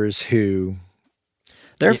neighbors who...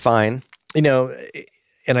 They're fine.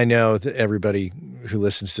 And I know that everybody who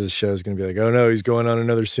listens to this show is going to be like, oh no, he's going on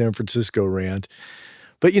another San Francisco rant.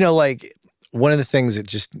 But, one of the things that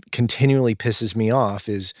just continually pisses me off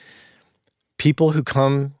is people who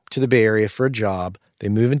come to the Bay Area for a job, they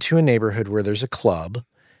move into a neighborhood where there's a club,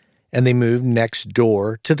 and they moved next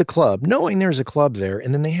door to the club, knowing there's a club there.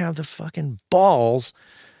 And then they have the fucking balls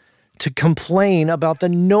to complain about the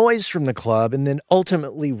noise from the club and then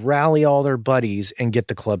ultimately rally all their buddies and get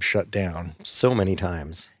the club shut down. So many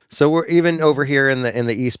times. So we're even over here in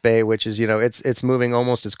the East Bay, which is, it's moving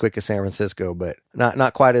almost as quick as San Francisco, but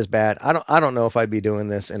not quite as bad. I don't know if I'd be doing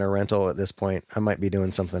this in a rental at this point. I might be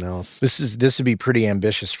doing something else. This would be pretty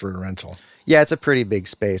ambitious for a rental. Yeah, it's a pretty big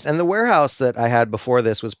space. And the warehouse that I had before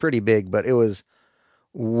this was pretty big, but it was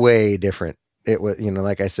way different. It was,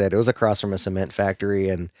 like I said, it was across from a cement factory,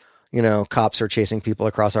 and cops are chasing people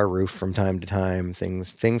across our roof from time to time.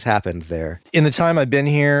 Things happened there. In the time I've been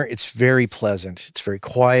here, it's very pleasant. It's very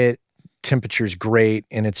quiet. Temperature's great.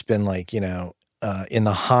 And it's been like, in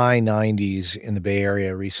the high 90s in the Bay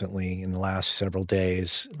Area recently in the last several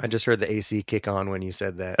days. I just heard the AC kick on when you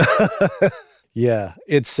said that. Yeah,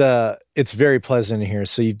 it's very pleasant in here.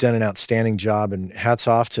 So you've done an outstanding job, and hats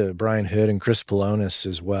off to Brian Hood and Chris Polonis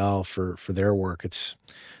as well for their work. It's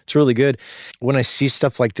really good. When I see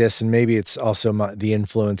stuff like this, and maybe it's also the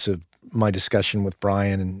influence of my discussion with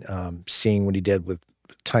Brian and seeing what he did with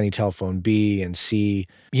Tiny Telephone B and C,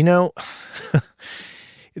 it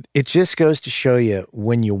just goes to show you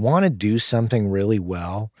when you want to do something really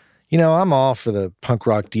well. I'm all for the punk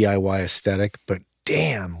rock DIY aesthetic, but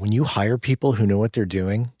damn, when you hire people who know what they're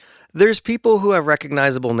doing. There's people who have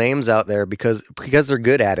recognizable names out there because they're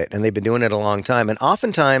good at it and they've been doing it a long time. And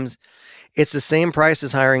oftentimes it's the same price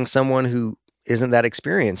as hiring someone who isn't that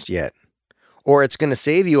experienced yet. Or it's going to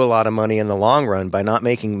save you a lot of money in the long run by not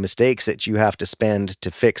making mistakes that you have to spend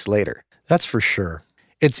to fix later. That's for sure.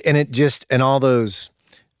 And all those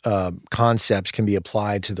concepts can be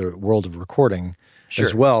applied to the world of recording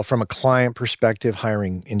as well, from a client perspective,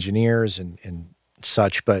 hiring engineers and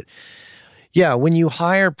such. But yeah, when you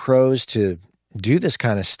hire pros to do this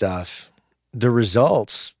kind of stuff, the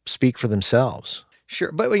results speak for themselves.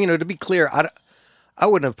 Sure. But, to be clear, I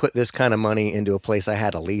wouldn't have put this kind of money into a place I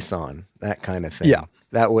had a lease on, that kind of thing. Yeah.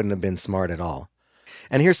 That wouldn't have been smart at all.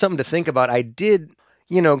 And here's something to think about. I did,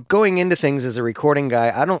 going into things as a recording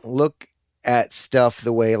guy, I don't look at stuff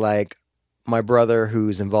the way like my brother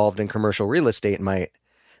who's involved in commercial real estate might.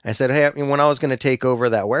 I said, hey, when I was going to take over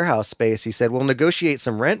that warehouse space, he said, well, negotiate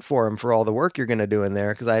some rent for him for all the work you're going to do in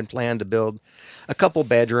there. Because I had planned to build a couple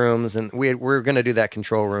bedrooms, and we were going to do that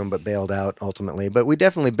control room, but bailed out ultimately. But we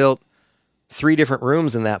definitely built 3 different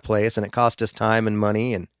rooms in that place, and it cost us time and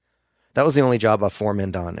money. And that was the only job I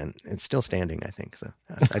foremaned on, and it's still standing, I think. So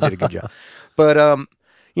I did a good job. But,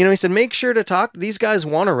 he said, make sure to talk. These guys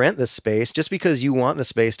want to rent this space. Just because you want the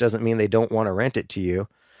space doesn't mean they don't want to rent it to you.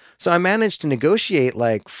 So I managed to negotiate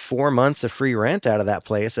like 4 months of free rent out of that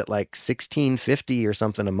place at like $16.50 or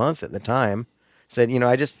something a month at the time. Said,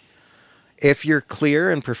 if you're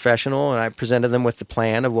clear and professional, and I presented them with the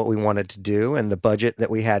plan of what we wanted to do and the budget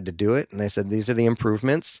that we had to do it. And I said, these are the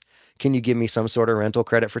improvements. Can you give me some sort of rental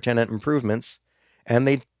credit for tenant improvements? And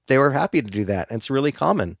they were happy to do that. And it's really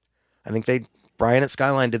common. I think Brian at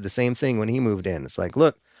Skyline did the same thing when he moved in. It's like,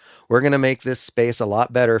 look, we're going to make this space a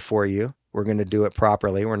lot better for you. We're going to do it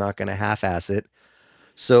properly. We're not going to half-ass it.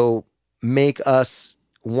 So make us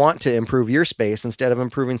want to improve your space instead of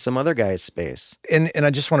improving some other guy's space. And I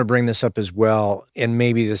just want to bring this up as well. And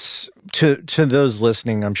maybe this, to those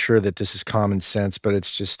listening, I'm sure that this is common sense, but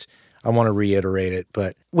it's just, I want to reiterate it.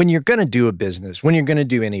 But when you're going to do a business, when you're going to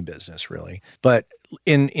do any business really, but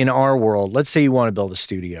in our world, let's say you want to build a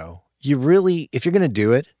studio, if you're going to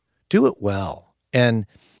do it well. And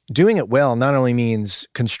doing it well not only means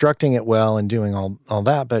constructing it well and doing all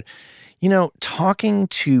that, but, talking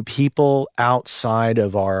to people outside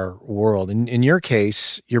of our world. In your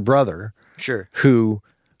case, your brother, sure, who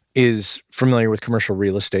is familiar with commercial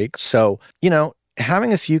real estate. So,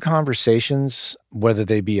 having a few conversations, whether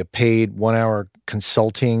they be a paid 1-hour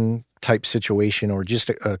consulting type situation or just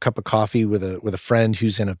a cup of coffee with a friend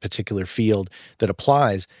who's in a particular field that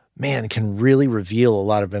applies, man, can really reveal a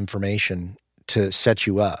lot of information to set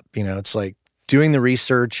you up. It's like doing the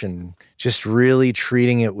research and just really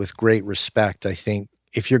treating it with great respect. I think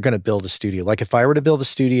if you're going to build a studio, like if I were to build a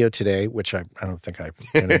studio today, which I don't think I'm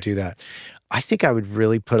going to do that, I think I would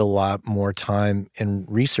really put a lot more time and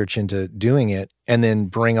research into doing it and then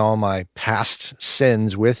bring all my past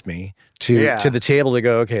sins with me to the table to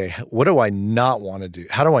go, okay, what do I not want to do?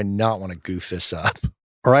 How do I not want to goof this up?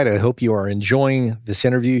 All right, I hope you are enjoying this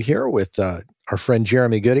interview here with our friend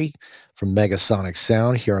Jeremy Goody from Megasonic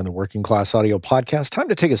Sound here on the Working Class Audio Podcast. Time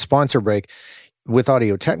to take a sponsor break with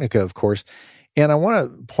Audio Technica, of course. And I want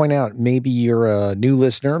to point out, maybe you're a new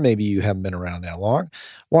listener, maybe you haven't been around that long. I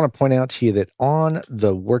want to point out to you that on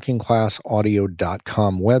the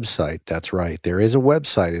workingclassaudio.com website, that's right, there is a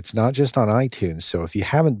website. It's not just on iTunes. So if you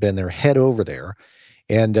haven't been there, head over there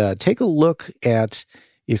and take a look at,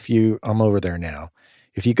 I'm over there now.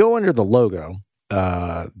 If you go under the logo,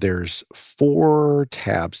 there's 4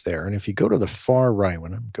 tabs there. And if you go to the far right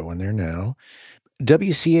one, I'm going there now,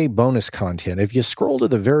 WCA bonus content. If you scroll to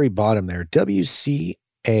the very bottom there,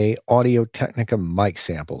 WCA Audio-Technica mic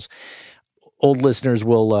samples. Old listeners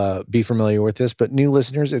will be familiar with this, but new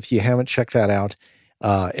listeners, if you haven't checked that out,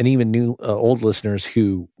 and even new old listeners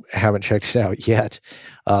who haven't checked it out yet,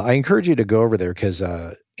 I encourage you to go over there because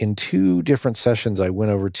in 2 different sessions, I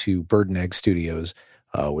went over to Bird and Egg Studios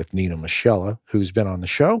with Nina Michella, who's been on the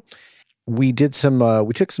show. We took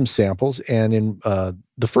some samples, and in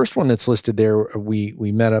the first one that's listed there,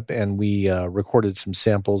 we met up and we recorded some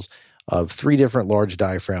samples of 3 different large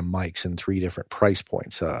diaphragm mics in 3 different price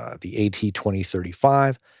points, the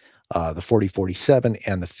AT2035, the 4047,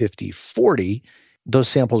 and the 5040. Those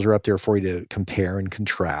samples are up there for you to compare and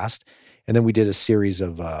contrast. And then we did a series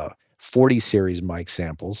of 40 series mic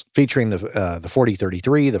samples featuring the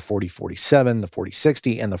 4033, the 4047, the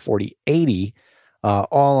 4060, and the 4080,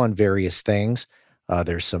 all on various things.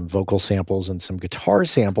 There's some vocal samples and some guitar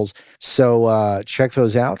samples. So check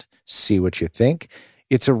those out, see what you think.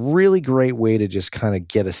 It's a really great way to just kind of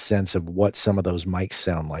get a sense of what some of those mics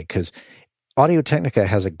sound like, because Audio-Technica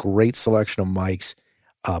has a great selection of mics,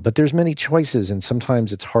 but there's many choices, and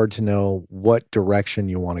sometimes it's hard to know what direction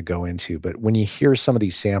you want to go into. But when you hear some of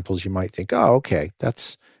these samples, you might think, oh, okay,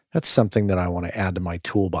 that's something that I want to add to my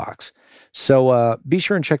toolbox. So be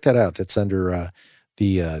sure and check that out. That's under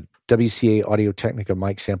the WCA Audio-Technica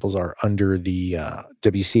mic samples are under the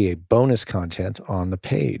WCA bonus content on the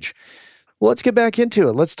page. Well, let's get back into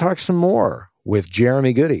it. Let's talk some more with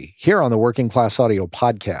Jeremy Goody here on the Working Class Audio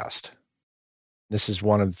podcast. This is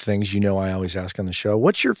one of the things I always ask on the show.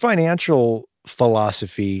 What's your financial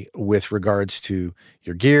philosophy with regards to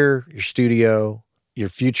your gear, your studio, your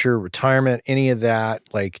future retirement, any of that?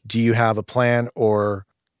 Like, do you have a plan or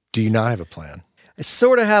do you not have a plan? I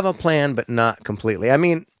sort of have a plan, but not completely. I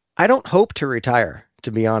mean, I don't hope to retire, to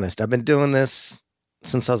be honest. I've been doing this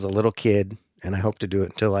since I was a little kid, and I hope to do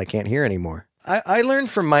it until I can't hear anymore. I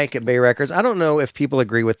learned from Mike at Bay Records. I don't know if people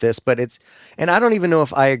agree with this, and I don't even know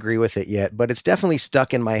if I agree with it yet, but it's definitely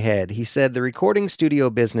stuck in my head. He said the recording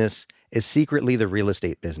studio business is secretly the real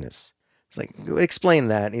estate business. It's like, explain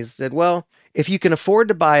that. He said, well, if you can afford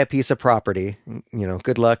to buy a piece of property,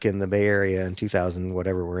 good luck in the Bay Area in 2000,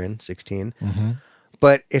 whatever we're in, 16. Mm-hmm.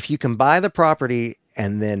 But if you can buy the property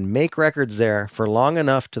and then make records there for long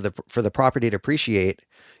enough for the property to appreciate,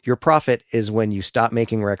 your profit is when you stop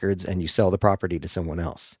making records and you sell the property to someone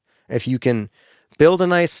else. If you can build a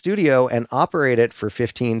nice studio and operate it for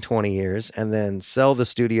 15, 20 years and then sell the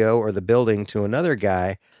studio or the building to another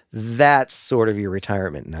guy, that's sort of your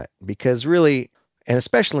retirement nut. Because really, and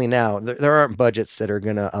especially now, there aren't budgets that are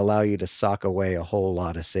going to allow you to sock away a whole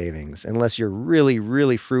lot of savings unless you're really,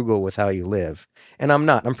 really frugal with how you live. And I'm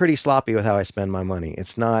not. I'm pretty sloppy with how I spend my money.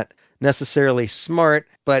 It's not necessarily smart,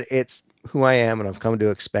 but it's who I am, and I've come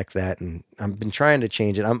to expect that, and I've been trying to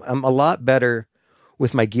change it. I'm a lot better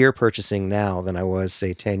with my gear purchasing now than I was,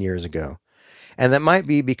 say, 10 years ago. And that might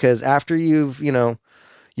be because after you've,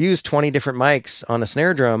 used 20 different mics on a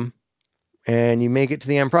snare drum and you make it to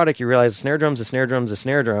the end product, you realize a snare drum's a snare drum's a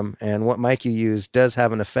snare drum, and what mic you use does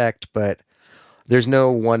have an effect, but there's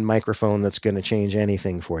no one microphone that's going to change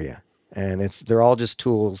anything for you. And they're all just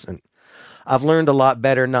tools, and I've learned a lot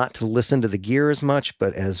better not to listen to the gear as much,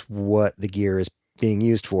 but as what the gear is being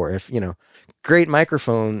used for. If, great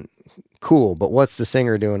microphone, cool, but what's the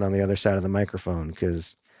singer doing on the other side of the microphone?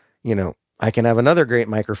 Because, I can have another great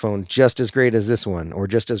microphone just as great as this one, or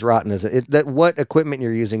just as rotten as it. That what equipment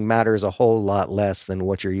you're using matters a whole lot less than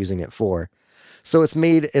what you're using it for. So it's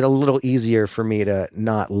made it a little easier for me to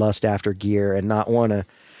not lust after gear and not want to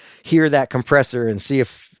hear that compressor and see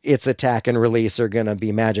if its attack and release are going to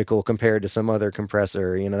be magical compared to some other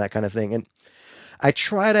compressor, that kind of thing. And I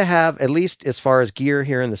try to have, at least as far as gear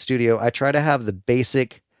here in the studio, I try to have the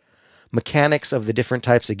basic mechanics of the different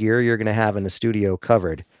types of gear you're going to have in the studio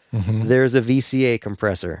covered. Mm-hmm. There's a VCA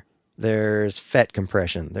compressor. There's FET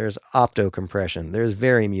compression. There's opto compression. There's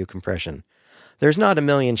Vari-Mu compression. There's not a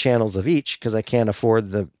million channels of each because I can't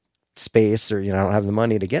afford the space, or, I don't have the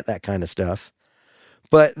money to get that kind of stuff.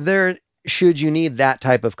 But should you need that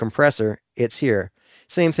type of compressor, it's here.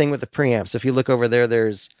 Same thing with the preamps. If you look over there,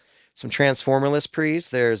 there's some transformerless pre's.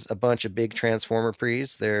 There's a bunch of big transformer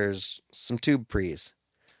pre's. There's some tube pre's.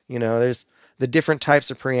 There's the different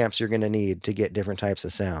types of preamps you're going to need to get different types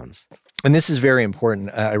of sounds. And this is very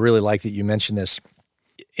important. I really like that you mentioned this.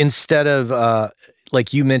 Instead of,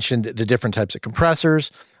 like you mentioned, the different types of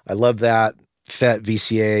compressors, I love that. FET,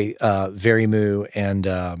 VCA, Varimu, and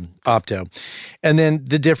Opto. And then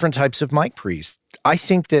the different types of mic pre's. I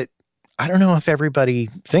think that, I don't know if everybody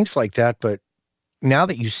thinks like that, but now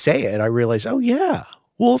that you say it, I realize, oh yeah,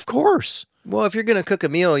 well, of course. Well, if you're going to cook a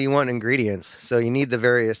meal, you want ingredients. So you need the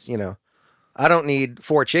various, I don't need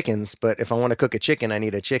 4 chickens, but if I want to cook a chicken, I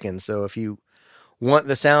need a chicken. So if you want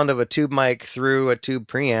the sound of a tube mic through a tube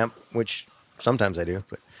preamp, which sometimes I do,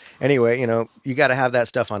 but anyway, you got to have that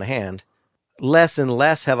stuff on hand. Less and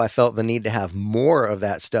less have I felt the need to have more of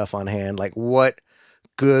that stuff on hand. Like, what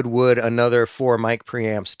good would another 4 mic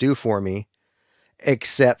preamps do for me,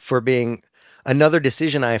 except for being another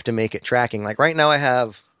decision I have to make at tracking. Like right now I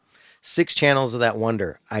have 6 channels of that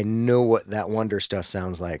Wonder. I know what that Wonder stuff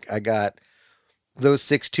sounds like. I got those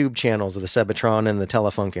 6 tube channels of the Sebitron and the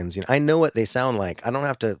Telefunkens. I know what they sound like. I don't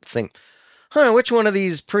have to think, which one of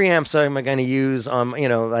these preamps am I going to use on,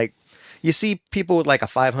 like, you see people with like a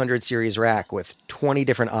 500 series rack with 20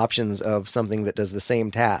 different options of something that does the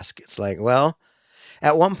same task. It's like, well,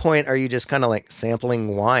 at one point, are you just kind of like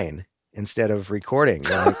sampling wine instead of recording?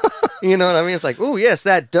 Like, you know what I mean? It's like, oh, yes,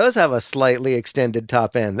 that does have a slightly extended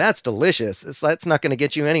top end. That's delicious. That's not going to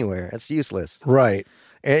get you anywhere. It's useless. Right.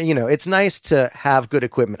 And, it's nice to have good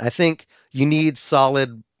equipment. I think you need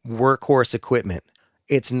solid workhorse equipment.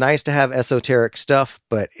 It's nice to have esoteric stuff,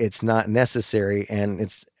 but it's not necessary, and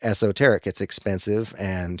it's esoteric. It's expensive,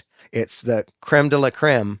 and it's the creme de la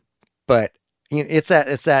creme, but it's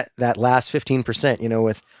that last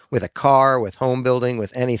 15%, with a car, with home building,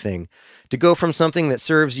 with anything, to go from something that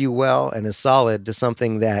serves you well and is solid to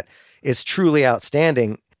something that is truly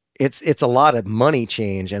outstanding. It's a lot of money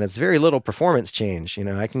change, and it's very little performance change.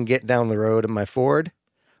 I can get down the road in my Ford,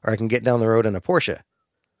 or I can get down the road in a Porsche,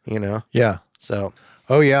 Yeah. So...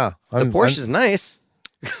 Oh, yeah. The Porsche is nice.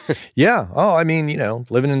 Yeah. Oh, I mean,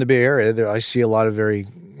 living in the Bay Area, I see a lot of very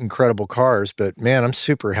incredible cars, but man, I'm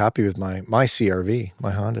super happy with my CRV,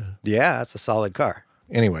 my Honda. Yeah, that's a solid car.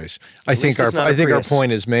 Anyways, I think our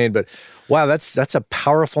point is made, but wow, that's a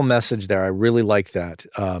powerful message there. I really like that.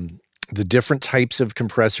 The different types of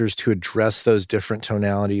compressors to address those different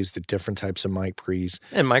tonalities, the different types of mic pre's.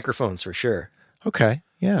 And microphones for sure. Okay.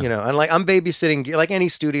 Yeah. And like I'm babysitting, like any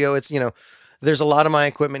studio, it's, there's a lot of my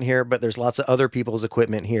equipment here, but there's lots of other people's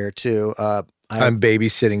equipment here too. I'm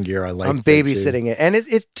babysitting gear. I'm babysitting it. And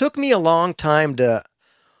it took me a long time to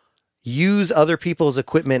use other people's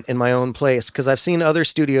equipment in my own place, because I've seen other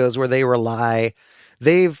studios where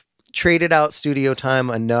they've traded out studio time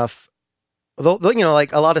enough. Though,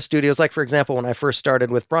 like a lot of studios, like for example, when I first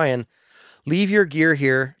started with Brian, leave your gear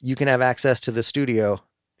here. You can have access to the studio,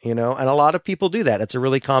 and a lot of people do that. It's a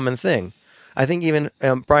really common thing. I think even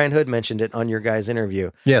Brian Hood mentioned it on your guys'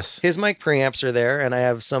 interview. Yes. His mic preamps are there, and I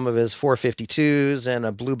have some of his 452s and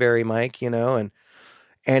a Blueberry mic, and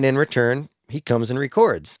in return, he comes and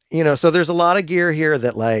records. So there's a lot of gear here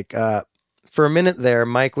that, like, for a minute there,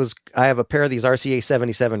 I have a pair of these RCA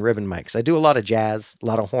 77 ribbon mics. I do a lot of jazz, a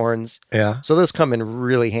lot of horns. Yeah. So those come in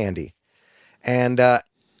really handy. And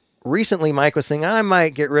recently, Mike was thinking, I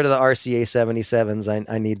might get rid of the RCA 77s.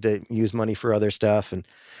 I need to use money for other stuff. And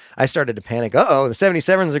I started to panic. Uh-oh, the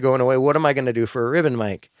 77s are going away. What am I going to do for a ribbon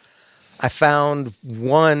mic? I found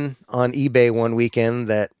one on eBay one weekend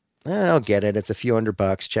that, I'll get it. It's a few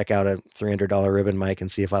 $100. Check out a $300 ribbon mic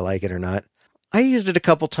and see if I like it or not. I used it a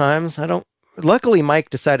couple times. Luckily, Mike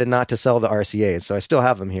decided not to sell the RCAs, so I still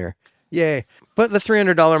have them here. Yay. But the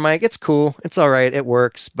 $300 mic, it's cool. It's all right. It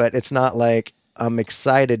works, but it's not like I'm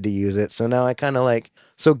excited to use it. So now I kind of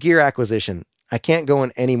so gear acquisition. I can't go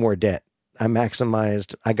in any more debt. I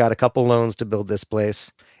maximized. I got a couple loans to build this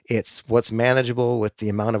place. It's what's manageable with the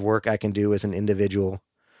amount of work I can do as an individual.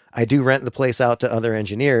 I do rent the place out to other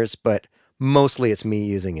engineers, but mostly it's me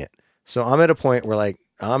using it. So I'm at a point where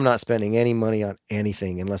I'm not spending any money on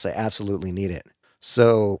anything unless I absolutely need it.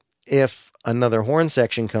 So if another horn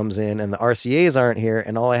section comes in and the RCAs aren't here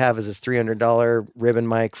and all I have is this $300 ribbon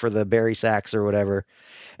mic for the Barry sax or whatever,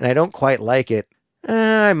 and I don't quite like it,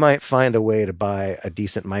 I might find a way to buy a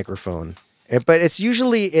decent microphone. But it's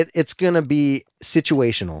usually, it's going to be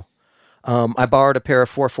situational. I borrowed a pair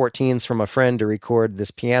of 414s from a friend to record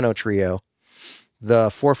this piano trio. The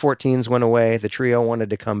 414s went away. The trio wanted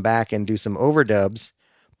to come back and do some overdubs,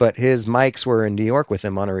 but his mics were in New York with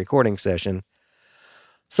him on a recording session.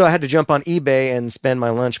 So I had to jump on eBay and spend my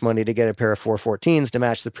lunch money to get a pair of 414s to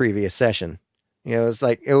match the previous session. It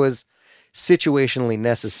was situationally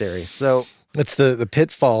necessary. So It's the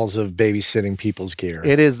pitfalls of babysitting people's gear.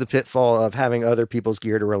 It is the pitfall of having other people's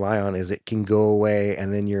gear to rely on, is it can go away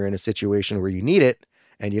and then you're in a situation where you need it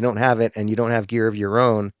and you don't have it and you don't have gear of your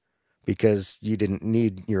own because you didn't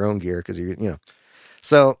need your own gear because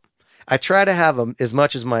So I try to have as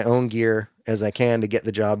much as my own gear as I can to get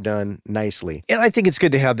the job done nicely. And I think it's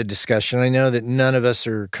good to have the discussion. I know that none of us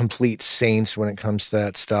are complete saints when it comes to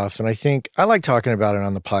that stuff. And I think I like talking about it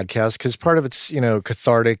on the podcast because part of it's,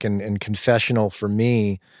 cathartic and confessional for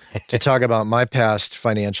me to talk about my past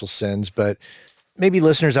financial sins. But maybe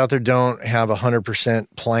listeners out there don't have 100%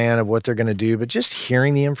 plan of what they're going to do, but just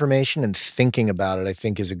hearing the information and thinking about it, I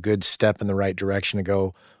think is a good step in the right direction to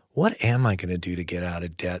go, what am I going to do to get out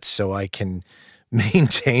of debt so I can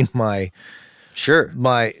maintain my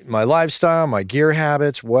lifestyle, my gear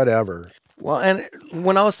habits, whatever. Well, and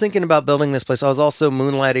when I was thinking about building this place, I was also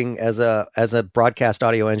moonlighting as a broadcast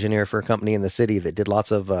audio engineer for a company in the city that did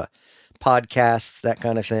lots of podcasts, that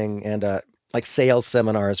kind of thing, and like sales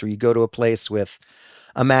seminars where you go to a place with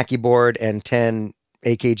a Mackie board and 10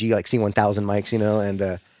 AKG like C1000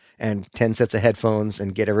 mics, and 10 sets of headphones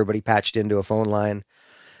and get everybody patched into a phone line.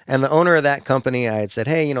 And the owner of that company, I had said,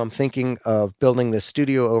 hey, I'm thinking of building this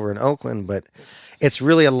studio over in Oakland, but it's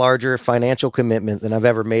really a larger financial commitment than I've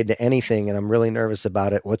ever made to anything. And I'm really nervous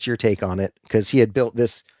about it. What's your take on it? Because he had built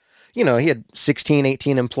this, he had 16,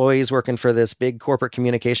 18 employees working for this big corporate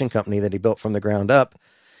communication company that he built from the ground up.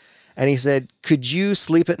 And he said, could you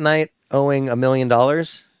sleep at night owing $1 million? And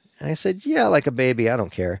I said, yeah, like a baby. I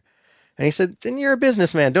don't care. And he said, then you're a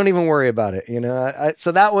businessman. Don't even worry about it.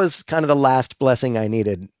 So that was kind of the last blessing I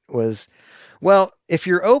needed was, well, if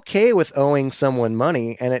you're okay with owing someone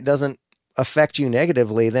money and it doesn't affect you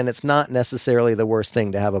negatively, then it's not necessarily the worst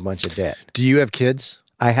thing to have a bunch of debt. Do you have kids?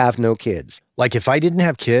 I have no kids. Like if I didn't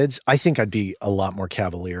have kids, I think I'd be a lot more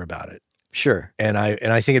cavalier about it. Sure. And I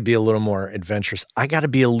think it'd be a little more adventurous. I got to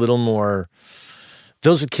be a little more...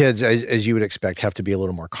 Those with kids, as you would expect, have to be a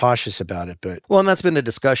little more cautious about it. But and that's been a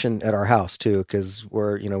discussion at our house too, because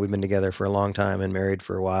we've been together for a long time and married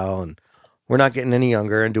for a while, and we're not getting any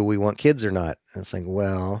younger. And do we want kids or not? And it's like,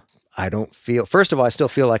 well, I don't feel. First of all, I still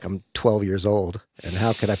feel like I'm 12 years old, and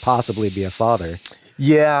how could I possibly be a father?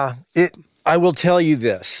 Yeah, I will tell you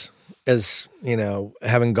this, as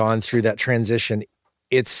having gone through that transition,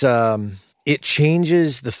 it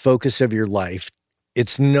changes the focus of your life.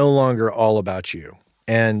 It's no longer all about you.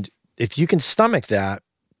 And if you can stomach that,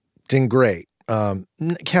 then great.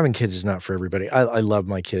 Having kids is not for everybody. I love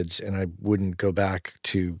my kids, and I wouldn't go back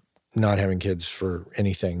to not having kids for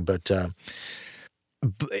anything. But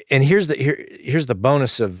and here's the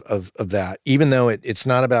bonus of that. Even though it's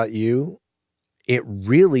not about you, it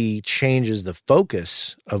really changes the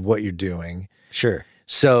focus of what you're doing. Sure.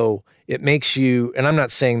 So it makes you. And I'm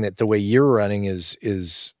not saying that the way you're running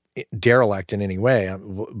is derelict in any way,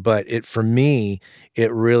 but for me,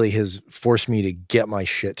 it really has forced me to get my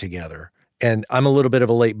shit together. And I'm a little bit of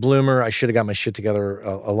a late bloomer. I should have got my shit together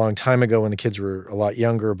a long time ago when the kids were a lot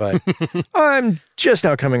younger, but I'm just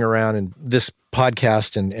now coming around, and this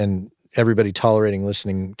podcast and everybody tolerating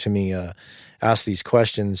listening to me ask these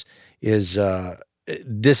questions is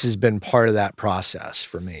this has been part of that process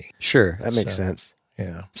for me. Sure, that makes sense.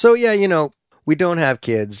 Yeah. So yeah, we don't have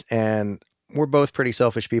kids, and we're both pretty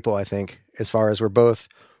selfish people, I think, as far as we're both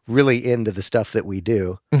really into the stuff that we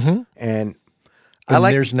do. Mm-hmm. And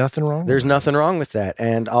there's nothing wrong. There's nothing wrong with that.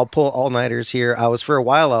 And I'll pull all-nighters here. For a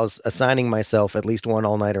while, I was assigning myself at least one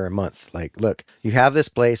all-nighter a month. Like, look, you have this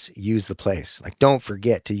place, use the place. Like, don't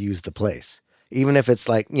forget to use the place. Even if it's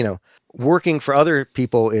like, working for other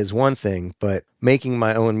people is one thing, but making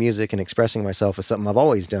my own music and expressing myself is something I've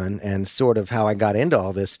always done, and sort of how I got into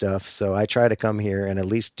all this stuff. So I try to come here and at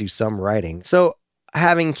least do some writing. So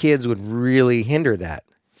having kids would really hinder that.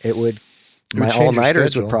 My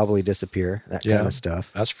all-nighters would probably disappear, that kind of stuff.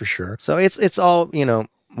 That's for sure. So it's all,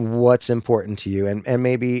 what's important to you. And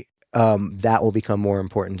maybe that will become more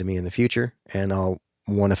important to me in the future, and I'll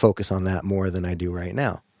want to focus on that more than I do right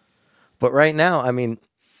now. But right now,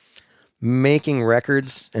 making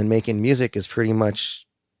records and making music is pretty much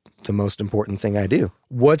the most important thing I do.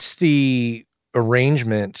 What's the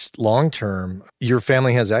arrangement long-term? Your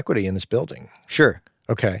family has equity in this building. Sure.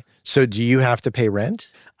 Okay. So do you have to pay rent?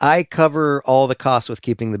 I cover all the costs with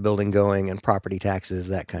keeping the building going and property taxes,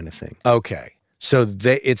 that kind of thing. Okay. So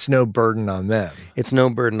it's no burden on them. It's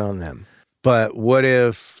no burden on them. But what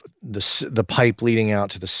if the pipe leading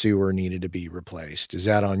out to the sewer needed to be replaced? Is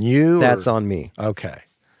that on you? That's on me. Okay.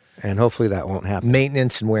 And hopefully that won't happen.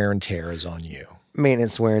 Maintenance and wear and tear is on you.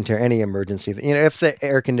 Maintenance, wear and tear, any emergency. If the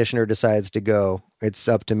air conditioner decides to go, it's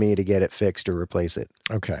up to me to get it fixed or replace it.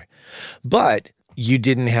 Okay. But you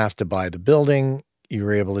didn't have to buy the building. You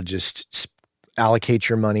were able to just allocate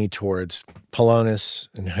your money towards Pelonis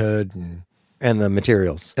and Hood And the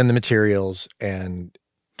materials. and the materials, and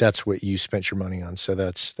that's what you spent your money on. So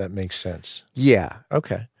that makes sense. Yeah.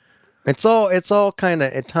 Okay. It's all kind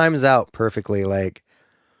of, it times out perfectly. Like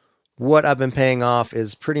what I've been paying off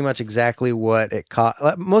is pretty much exactly what it cost.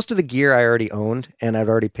 Most of the gear I already owned and I'd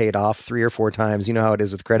already paid off 3 or 4 times. You know how it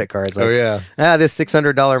is with credit cards. Like, yeah. This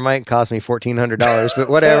 $600 mic cost me $1,400, but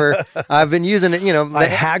whatever. I've been using it, I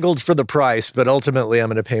haggled for the price, but ultimately I'm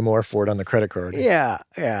going to pay more for it on the credit card. Yeah.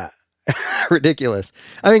 Ridiculous.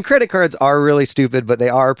 I mean, credit cards are really stupid, but they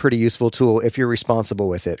are a pretty useful tool if you're responsible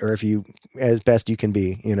with it, or if you, as best you can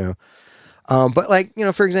be, but like,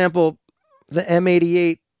 for example, the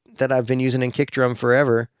M88 that I've been using in kick drum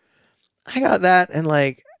forever, I got that, and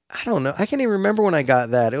like, I don't know, I can't even remember when I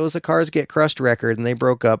got that. It was a Cars Get Crushed record, and they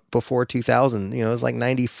broke up before 2000. It was like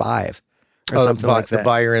 95 or something like that. The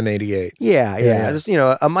Buyer M88. Yeah. Just,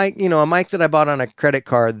 a mic that I bought on a credit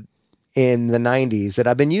card in the 90s that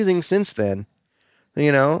I've been using since then.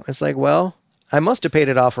 It's like, well, I must have paid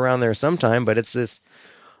it off around there sometime, but it's this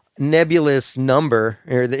nebulous number,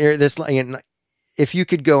 or this, if you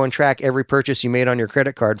could go and track every purchase you made on your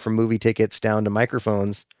credit card, from movie tickets down to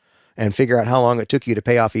microphones, and figure out how long it took you to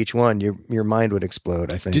pay off each one, your mind would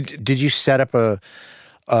explode, I think. Did you set up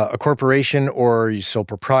a corporation, or are you sole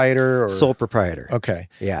proprietor? Sole proprietor. Okay.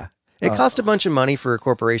 Yeah. It costs a bunch of money for a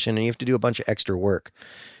corporation, and you have to do a bunch of extra work.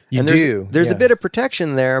 There's a bit of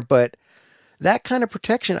protection there, but that kind of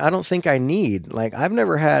protection I don't think I need. Like, I've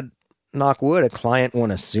never had, knock wood, a client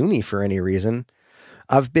want to sue me for any reason.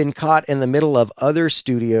 I've been caught in the middle of other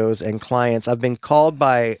studios and clients. I've been called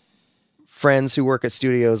by friends who work at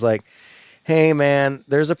studios like, hey man,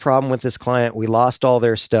 there's a problem with this client. We lost all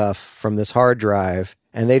their stuff from this hard drive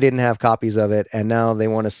and they didn't have copies of it, and now they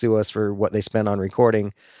want to sue us for what they spent on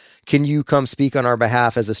recording. Can you come speak on our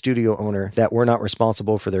behalf as a studio owner that we're not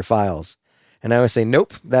responsible for their files? And I always say,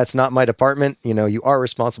 nope, that's not my department. You are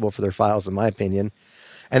responsible for their files, in my opinion.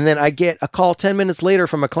 And then I get a call 10 minutes later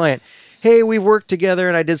from a client. Hey, we worked together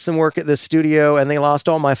and I did some work at this studio and they lost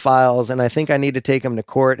all my files and I think I need to take them to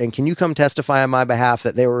court. And can you come testify on my behalf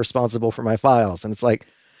that they were responsible for my files? And it's like,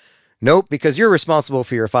 nope, because you're responsible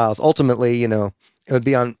for your files. Ultimately, it would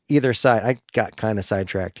be on either side. I got kind of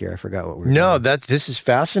sidetracked here. I forgot what we were doing. This is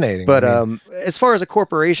fascinating. But as far as a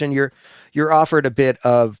corporation, you're offered a bit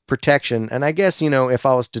of protection. And I guess, if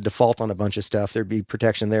I was to default on a bunch of stuff, there'd be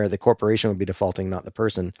protection there. The corporation would be defaulting, not the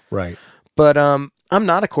person. Right. But I'm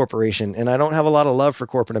not a corporation, and I don't have a lot of love for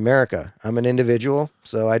corporate America. I'm an individual,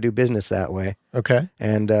 so I do business that way. Okay.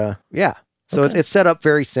 And so it's set up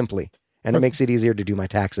very simply. And it makes it easier to do my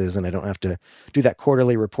taxes, and I don't have to do that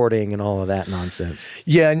quarterly reporting and all of that nonsense.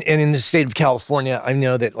 Yeah, and in the state of California, I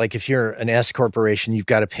know that like if you're an S corporation, you've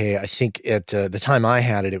got to pay. I think at the time I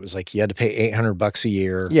had it, it was like you had to pay $800 a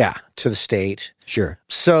year. Yeah. To the state. Sure.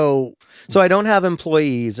 So I don't have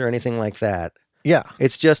employees or anything like that. Yeah,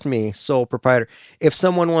 it's just me, sole proprietor. If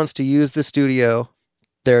someone wants to use the studio,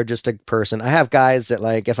 they're just a person. I have guys that,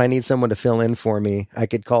 like, if I need someone to fill in for me, I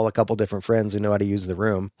could call a couple different friends who know how to use the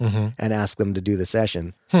room and ask them to do the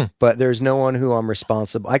session. But there's no one who I'm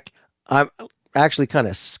responsible. I'm actually kind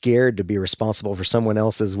of scared to be responsible for someone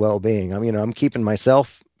else's well-being. I'm keeping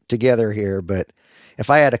myself together here, but if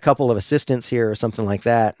I had a couple of assistants here or something like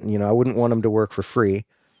that, I wouldn't want them to work for free.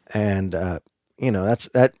 And,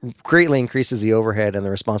 that greatly increases the overhead and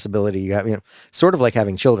the responsibility you have, sort of like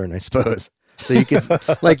having children, I suppose. So you could,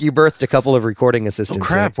 like, you birthed a couple of recording assistants. Oh,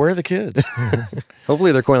 crap. Right? Where are the kids?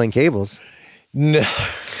 Hopefully they're coiling cables. No.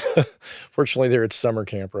 Fortunately, they're at summer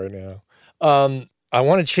camp right now. I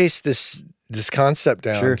want to chase this concept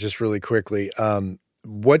down just really quickly.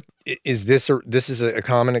 What is this? This is a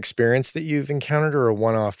common experience that you've encountered, or a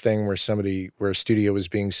one-off thing where a studio was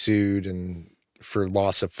being sued and for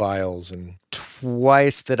loss of files? And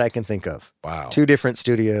twice that I can think of. Wow. 2 different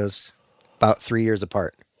studios, about 3 years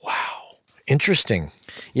apart. Wow. Interesting.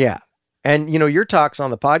 Yeah. And, your talks on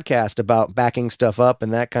the podcast about backing stuff up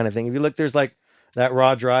and that kind of thing. If you look, there's like that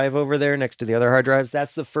raw drive over there next to the other hard drives.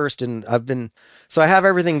 That's the first. And I have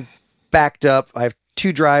everything backed up. I have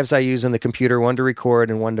 2 drives I use in the computer, one to record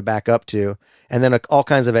and one to back up to. And then all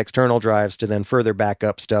kinds of external drives to then further back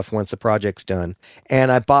up stuff once the project's done.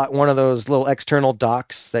 And I bought one of those little external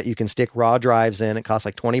docks that you can stick raw drives in. It costs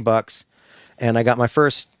like $20. And I got my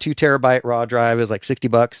first 2 terabyte raw drive. It was like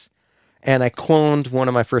 $60. And I cloned one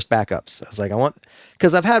of my first backups. I was like,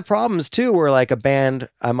 because I've had problems too, where like a band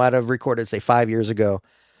I might have recorded, say 5 years ago,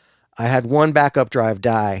 I had one backup drive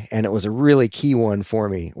die, and it was a really key one for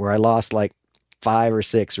me, where I lost like 5 or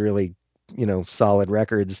 6 really, solid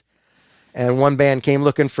records. And one band came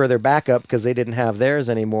looking for their backup because they didn't have theirs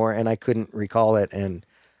anymore, and I couldn't recall it. And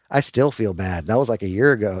I still feel bad. That was like a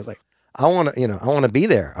year ago. I was like, I want to be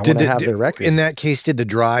there. I want to have their record. In that case, did the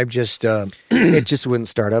drive just... it just wouldn't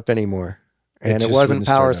start up anymore. And it wasn't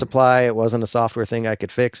power supply. It wasn't a software thing I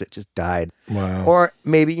could fix. It just died. Wow. Or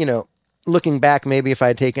maybe, looking back, maybe if I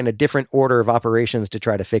had taken a different order of operations to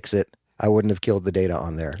try to fix it, I wouldn't have killed the data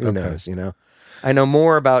on there. Who knows, I know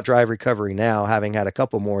more about drive recovery now, having had a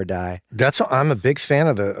couple more die. I'm a big fan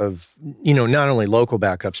of not only local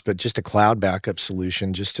backups, but just a cloud backup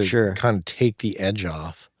solution just to kind of take the edge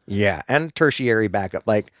off. Yeah, and tertiary backup.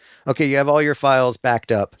 Like, okay, you have all your files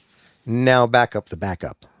backed up. Now back up the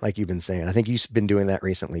backup, like you've been saying. I think you've been doing that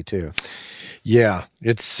recently too. Yeah,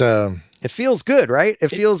 it's... it feels good, right? It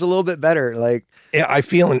feels a little bit better. Like, yeah, I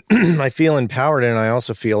feel empowered, and I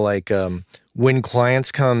also feel like when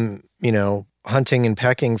clients come, hunting and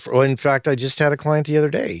pecking for, in fact, I just had a client the other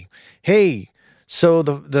day. Hey, so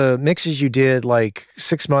the mixes you did like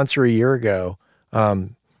 6 months or a year ago,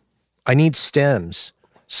 I need stems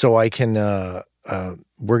so I can, we're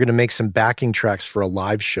going to make some backing tracks for a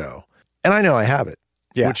live show. And I know I have it,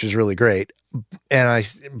 which is really great.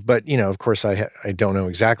 But of course I don't know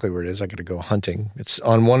exactly where it is. I got to go hunting. It's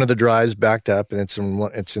on one of the drives backed up, and it's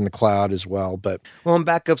in the cloud as well. But in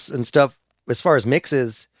backups and stuff, as far as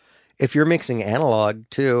mixes, if you're mixing analog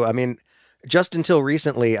too, I mean, just until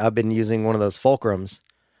recently, I've been using one of those Fulcrums,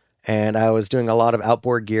 and I was doing a lot of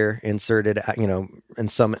outboard gear inserted, in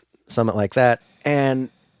Summit like that. And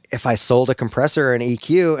if I sold a compressor or an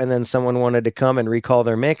EQ, and then someone wanted to come and recall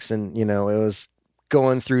their mix, and it was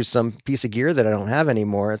going through some piece of gear that I don't have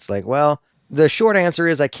anymore, it's like, well, the short answer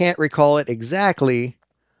is I can't recall it exactly,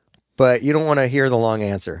 but you don't want to hear the long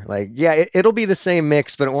answer. Like, yeah, it'll be the same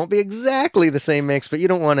mix, but it won't be exactly the same mix, but you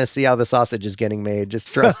don't want to see how the sausage is getting made. Just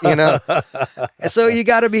trust, So you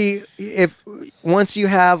got to be, once you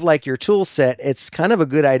have like your tool set, it's kind of a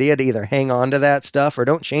good idea to either hang on to that stuff or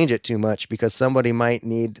don't change it too much, because somebody might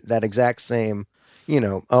need that exact same,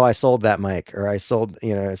 I sold that mic, or I sold,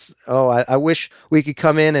 I wish we could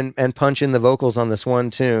come in and punch in the vocals on this one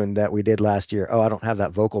tune that we did last year. Oh, I don't have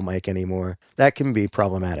that vocal mic anymore. That can be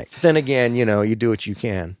problematic. Then again, you do what you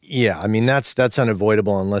can. Yeah, I mean, that's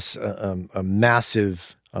unavoidable unless a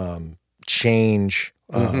massive change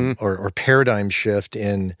or paradigm shift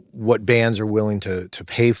in what bands are willing to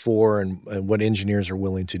pay for and what engineers are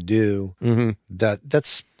willing to do. Mm-hmm.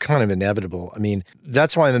 That's kind of inevitable. I mean,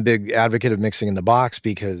 that's why I'm a big advocate of mixing in the box,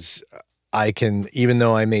 because I can, even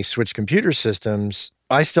though I may switch computer systems,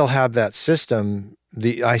 I still have that system.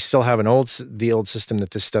 I still have the old system that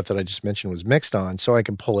this stuff that I just mentioned was mixed on, so I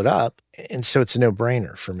can pull it up. And so it's a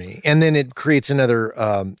no-brainer for me. And then it creates another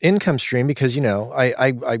income stream, because,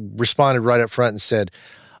 I responded right up front and said,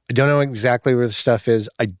 I don't know exactly where the stuff is.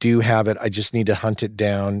 I do have it. I just need to hunt it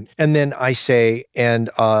down. And then I say, and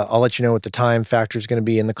I'll let you know what the time factor is going to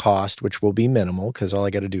be in the cost, which will be minimal, because all I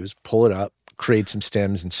got to do is pull it up, create some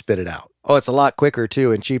stems, and spit it out. Oh, it's a lot quicker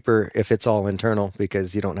too, and cheaper if it's all internal,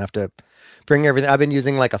 because you don't have to bring everything. I've been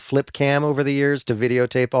using like a flip cam over the years to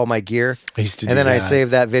videotape all my gear. I used to do that. I save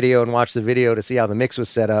that video and watch the video to see how the mix was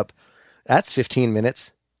set up. That's 15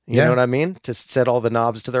 minutes. You know what I mean? To set all the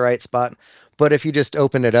knobs to the right spot. But if you just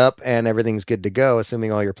open it up and everything's good to go,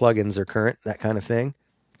 assuming all your plugins are current, that kind of thing,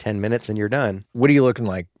 10 minutes and you're done. What are you looking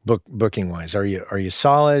like booking wise? Are you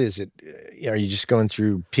solid? Are you just going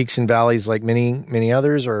through peaks and valleys like many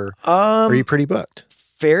others, or are you pretty booked?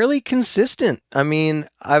 Fairly consistent. I mean,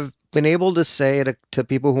 I've been able to say to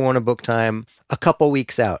people who want to book time a couple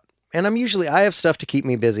weeks out. And I have stuff to keep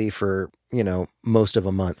me busy for, most of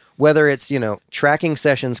a month. Whether it's, tracking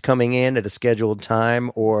sessions coming in at a scheduled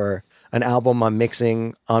time, or an album I'm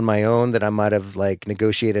mixing on my own that I might have like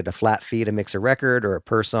negotiated a flat fee to mix a record, or a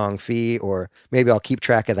per song fee, or maybe I'll keep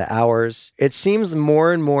track of the hours. It seems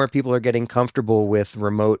more and more people are getting comfortable with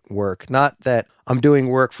remote work. Not that I'm doing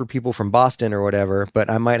work for people from Boston or whatever, but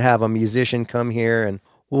I might have a musician come here and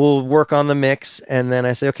we'll work on the mix, and then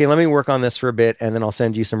I say, okay, let me work on this for a bit, and then I'll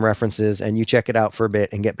send you some references, and you check it out for a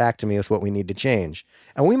bit and get back to me with what we need to change.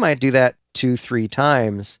 And we might do that 2-3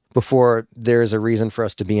 times before there's a reason for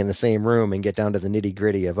us to be in the same room and get down to the nitty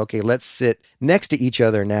gritty of, okay, let's sit next to each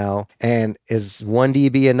other now, and is 1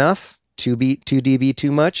 dB enough? 2 dB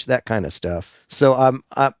too much? That kind of stuff. So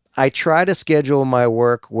I try to schedule my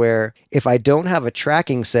work where if I don't have a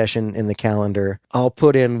tracking session in the calendar, I'll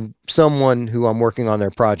put in someone who I'm working on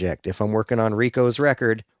their project. If I'm working on Rico's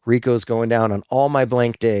record, Rico's going down on all my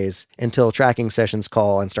blank days until tracking sessions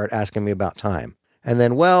call and start asking me about time. And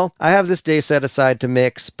then, well, I have this day set aside to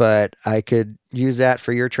mix, but I could use that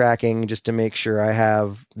for your tracking just to make sure I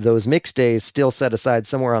have those mix days still set aside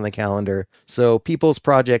somewhere on the calendar. So people's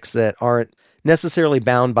projects that aren't necessarily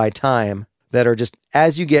bound by time, that are just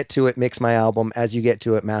as you get to it, mix my album, as you get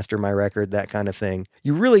to it, master my record, that kind of thing.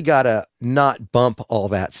 You really got to not bump all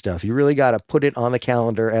that stuff. You really got to put it on the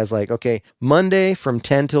calendar as like, okay, Monday from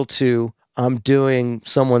 10 till 2, I'm doing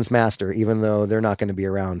someone's master, even though they're not going to be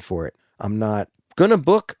around for it. I'm not going to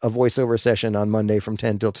book a voiceover session on Monday from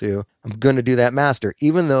 10 till 2. I'm going to do that master,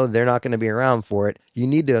 even though they're not going to be around for it. You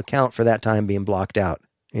need to account for that time being blocked out,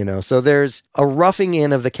 you know? So there's a roughing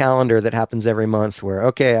in of the calendar that happens every month where,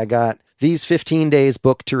 okay, I got these 15 days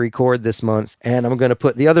booked to record this month, and I'm going to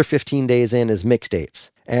put the other 15 days in as mix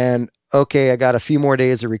dates. And okay, I got a few more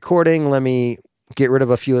days of recording. Let me get rid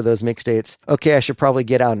of a few of those mix dates. Okay, I should probably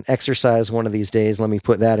get out and exercise one of these days. Let me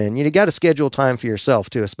put that in. You got to schedule time for yourself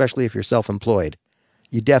too, especially if you're self-employed.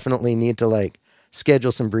 You definitely need to like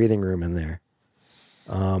schedule some breathing room in there.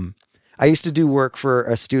 I used to do work for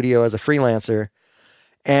a studio as a freelancer,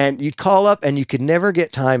 and you'd call up and you could never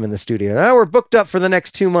get time in the studio. Oh, we're booked up for the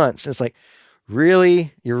next 2 months. It's like,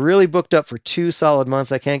 really? You're really booked up for 2 solid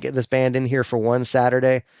months? I can't get this band in here for one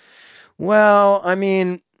Saturday? Well, I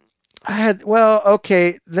mean,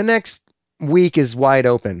 okay, the next week is wide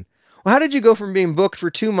open. Well, how did you go from being booked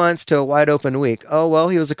for 2 months to a wide open week? Oh, well,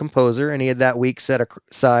 he was a composer and he had that week set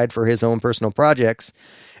aside for his own personal projects.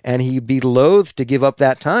 And he'd be loath to give up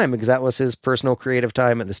that time because that was his personal creative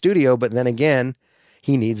time at the studio. But then again,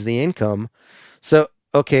 he needs the income. So,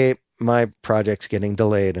 okay, my project's getting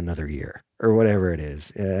delayed another year or whatever it is,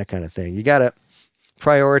 that kind of thing. You got to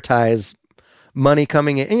prioritize money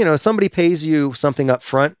coming in. You know, somebody pays you something up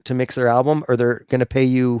front to mix their album, or they're going to pay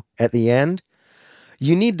you at the end.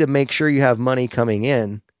 You need to make sure you have money coming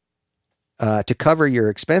in to cover your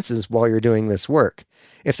expenses while you're doing this work.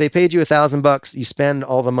 If they paid you $1,000, you spend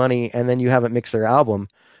all the money and then you haven't mixed their album,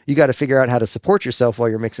 you got to figure out how to support yourself while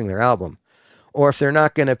you're mixing their album. Or if they're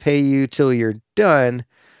not going to pay you till you're done,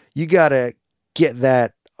 you got to get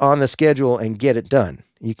that on the schedule and get it done.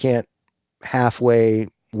 You can't halfway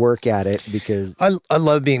work at it because... I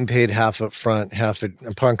love being paid half up front, half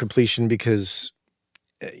upon completion because,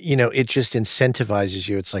 you know, it just incentivizes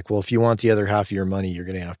you. It's like, well, if you want the other half of your money, you're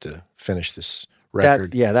going to have to finish this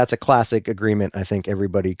record. That's a classic agreement I think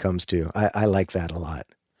everybody comes to. I like that a lot.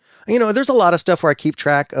 You know, there's a lot of stuff where I keep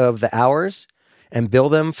track of the hours and bill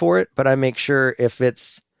them for it, but I make sure if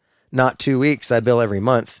it's not 2 weeks, I bill every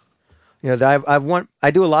month. You know,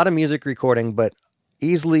 I do a lot of music recording, but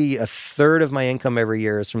easily a third of my income every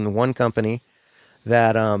year is from the one company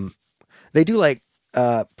that they do like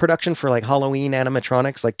production for like Halloween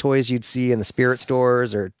animatronics, like toys you'd see in the spirit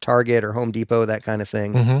stores or Target or Home Depot, that kind of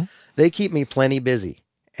thing. Mm-hmm. They keep me plenty busy,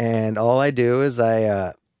 and all I do is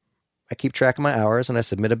I keep track of my hours and I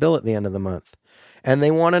submit a bill at the end of the month, and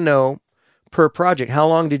they want to know per project, how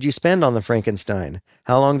long did you spend on the Frankenstein?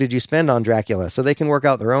 How long did you spend on Dracula? So they can work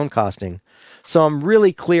out their own costing. So I'm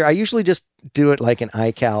really clear. I usually just do it like an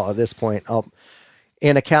iCal at this point.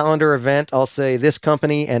 In a calendar event, I'll say this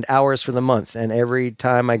company and hours for the month. And every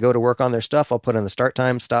time I go to work on their stuff, I'll put in the start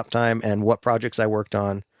time, stop time, and what projects I worked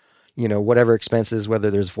on. You know, whatever expenses,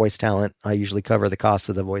 whether there's voice talent, I usually cover the cost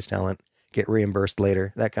of the voice talent, get reimbursed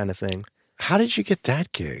later, that kind of thing. How did you get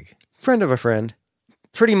that gig? Friend of a friend.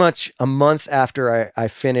 Pretty much a month after I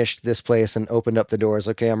finished this place and opened up the doors,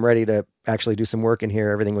 okay, I'm ready to actually do some work in here.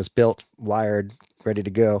 Everything was built, wired, ready to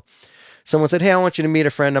go. Someone said, hey, I want you to meet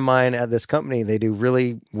a friend of mine at this company. They do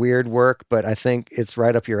really weird work, but I think it's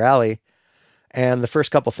right up your alley. And the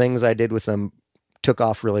first couple things I did with them took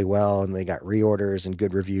off really well, and they got reorders and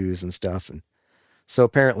good reviews and stuff. And so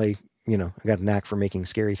apparently, you know, I got a knack for making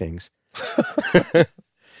scary things.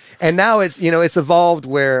 And now it's evolved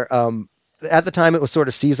where, at the time, it was sort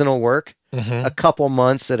of seasonal work, mm-hmm. a couple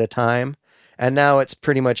months at a time. And now it's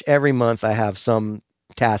pretty much every month I have some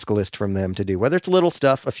task list from them to do, whether it's little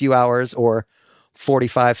stuff, a few hours, or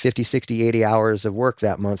 45, 50, 60, 80 hours of work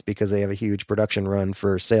that month because they have a huge production run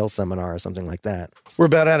for sales seminar or something like that. We're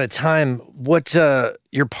about out of time. What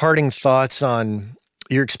your parting thoughts on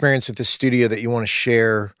your experience with the studio that you want to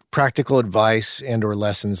share, practical advice and or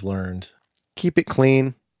lessons learned? Keep it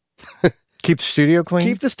clean. Keep the studio clean?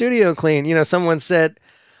 Keep the studio clean. You know, someone said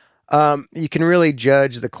you can really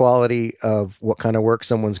judge the quality of what kind of work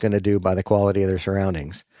someone's going to do by the quality of their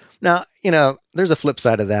surroundings. Now, you know, there's a flip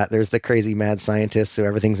side of that. There's the crazy mad scientists who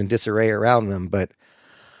everything's in disarray around them. But,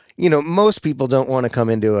 you know, most people don't want to come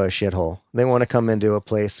into a shithole. They want to come into a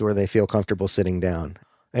place where they feel comfortable sitting down.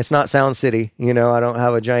 It's not Sound City. You know, I don't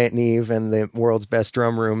have a giant Neve and the world's best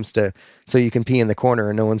drum rooms so you can pee in the corner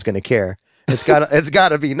and no one's going to care. It's got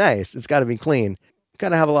to be nice. It's got to be clean. Got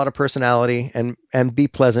to have a lot of personality and be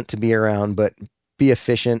pleasant to be around, but be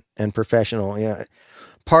efficient and professional. Yeah.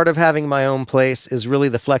 Part of having my own place is really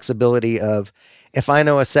the flexibility of, if I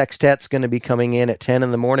know a sextet's going to be coming in at 10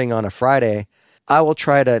 in the morning on a Friday, I will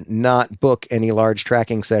try to not book any large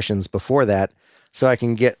tracking sessions before that, so I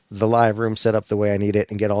can get the live room set up the way I need it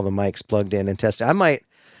and get all the mics plugged in and tested. I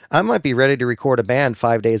might be ready to record a band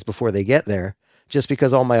 5 days before they get there, just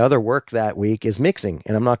because all my other work that week is mixing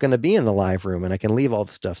and I'm not going to be in the live room and I can leave all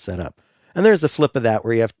the stuff set up. And there's the flip of that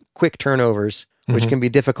where you have quick turnovers, which can be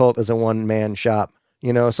difficult as a one-man shop,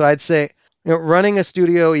 So I'd say, running a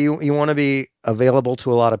studio, you want to be available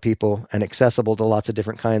to a lot of people and accessible to lots of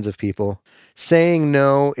different kinds of people. Saying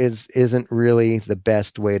no isn't really the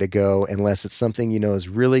best way to go unless it's something is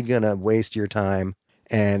really going to waste your time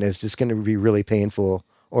and is just going to be really painful,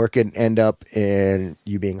 or it could end up in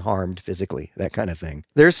you being harmed physically, that kind of thing.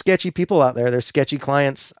 There's sketchy people out there. There's sketchy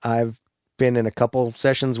clients. I've been in a couple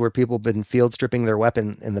sessions where people have been field stripping their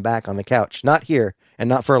weapon in the back on the couch. Not here, and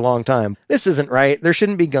not for a long time. This isn't right. There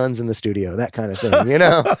shouldn't be guns in the studio, that kind of thing,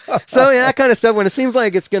 So yeah, that kind of stuff, when it seems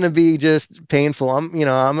like it's going to be just painful.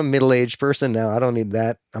 I'm a middle-aged person now. I don't need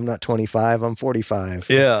that. I'm not 25, I'm 45.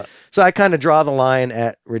 Yeah. So I kind of draw the line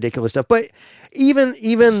at ridiculous stuff. But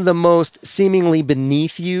even the most seemingly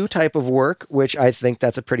beneath you type of work, which I think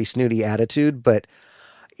that's a pretty snooty attitude, but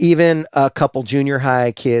even a couple junior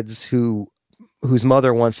high kids whose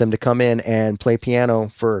mother wants them to come in and play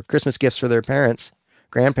piano for Christmas gifts for their parents,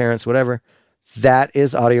 grandparents, whatever, that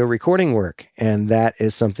is audio recording work. And that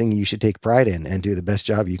is something you should take pride in and do the best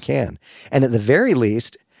job you can. And at the very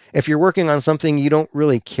least, if you're working on something you don't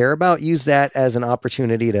really care about, use that as an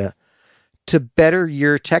opportunity to better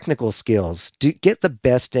your technical skills. Get the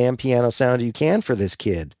best damn piano sound you can for this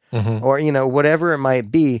kid, or, whatever it might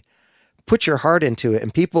be. Put your heart into it,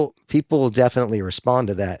 and people will definitely respond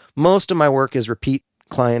to that. Most of my work is repeat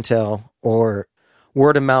clientele or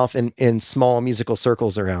word of mouth in small musical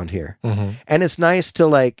circles around here. And it's nice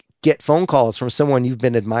to get phone calls from someone you've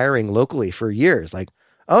been admiring locally for years. Like,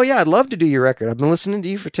 oh yeah, I'd love to do your record. I've been listening to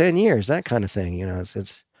you for 10 years, that kind of thing.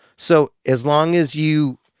 It's so as long as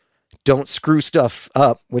you don't screw stuff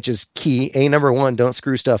up, which is key. Number one, don't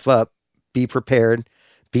screw stuff up. Be prepared,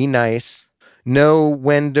 be nice. Know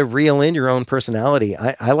when to reel in your own personality.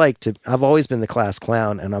 I've always been the class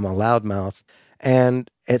clown, and I'm a loudmouth.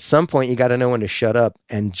 And at some point, you got to know when to shut up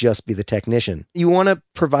and just be the technician. You want to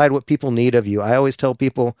provide what people need of you. I always tell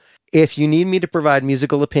people, if you need me to provide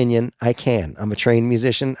musical opinion, I can. I'm a trained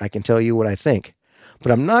musician. I can tell you what I think.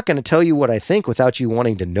 But I'm not going to tell you what I think without you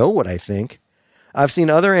wanting to know what I think. I've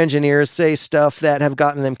seen other engineers say stuff that have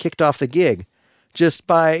gotten them kicked off the gig just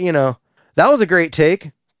by, that was a great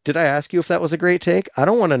take. Did I ask you if that was a great take? I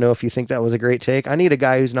don't want to know if you think that was a great take. I need a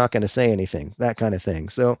guy who's not going to say anything, that kind of thing.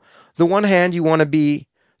 So the one hand, you want to be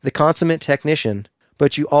the consummate technician,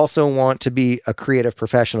 but you also want to be a creative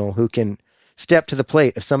professional who can step to the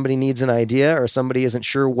plate. If somebody needs an idea or somebody isn't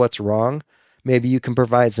sure what's wrong, maybe you can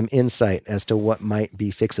provide some insight as to what might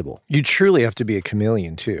be fixable. You truly have to be a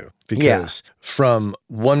chameleon too, because from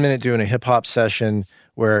 1 minute doing a hip hop session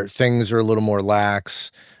where things are a little more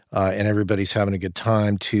lax, and everybody's having a good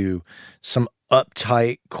time, to some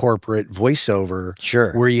uptight corporate voiceover,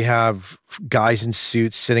 where you have guys in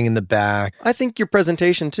suits sitting in the back. I think your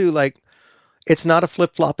presentation too, it's not a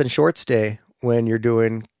flip-flop and shorts day when you're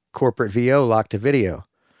doing corporate VO locked to video.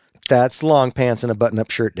 That's long pants and a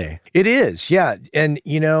button-up shirt day. It is, yeah. And,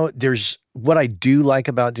 there's what I do like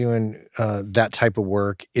about doing that type of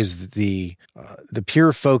work is the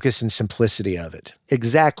pure focus and simplicity of it.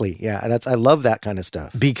 Exactly. Yeah, I love that kind of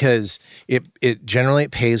stuff. Because it generally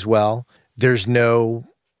pays well. There's no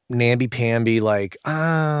namby-pamby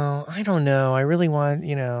I don't know. I really want,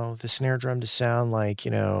 the snare drum to sound like,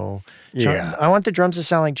 I want the drums to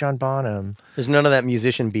sound like John Bonham. There's none of that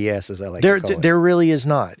musician BS, as I like to call it. There really is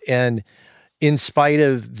not. And in spite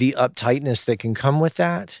of the uptightness that can come with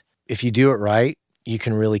that, if you do it right, you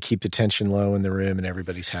can really keep the tension low in the room and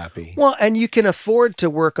everybody's happy. Well, and you can afford to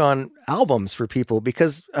work on albums for people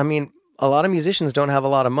because, a lot of musicians don't have a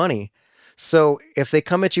lot of money. So if they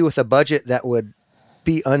come at you with a budget that would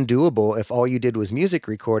be undoable if all you did was music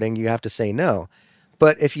recording, you have to say no.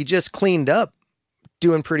 But if you just cleaned up,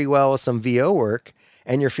 doing pretty well with some VO work,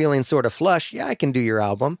 and you're feeling sort of flush, I can do your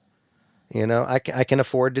album. I can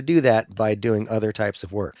afford to do that by doing other types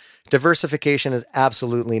of work. Diversification is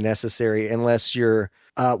absolutely necessary unless you're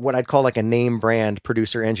what I'd call a name brand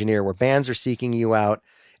producer engineer, where bands are seeking you out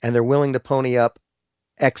and they're willing to pony up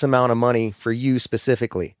X amount of money for you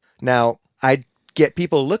specifically. Now, I get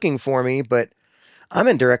people looking for me, but I'm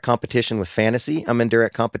in direct competition with Fantasy. I'm in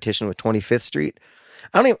direct competition with 25th Street.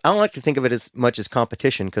 I don't like to think of it as much as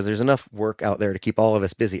competition because there's enough work out there to keep all of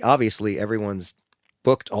us busy. Obviously, everyone's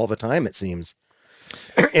booked all the time, it seems.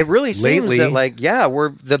 It really seems Lately,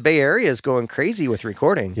 that the Bay Area is going crazy with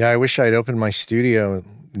recording. Yeah, I wish I'd opened my studio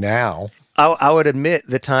now. I would admit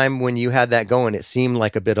the time when you had that going, it seemed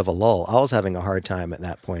like a bit of a lull. I was having a hard time at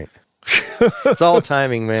that point. It's all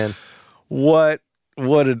timing, man. What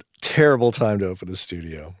a terrible time to open a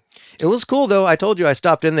studio. It was cool, though. I told you I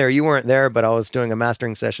stopped in there. You weren't there, but I was doing a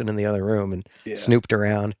mastering session in the other room and snooped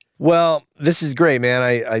around. Well, this is great, man.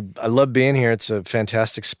 I love being here. It's a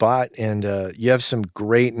fantastic spot, and you have some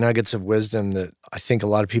great nuggets of wisdom that I think a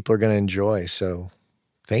lot of people are going to enjoy. So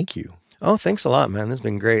thank you. Oh, thanks a lot, man. This has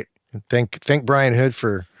been great. Thank Brian Hood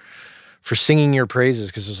for singing your praises,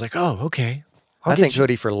 because it was like, oh, okay. I thank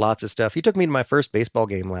Hoodie for lots of stuff. He took me to my first baseball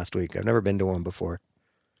game last week. I've never been to one before.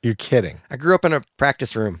 You're kidding. I grew up in a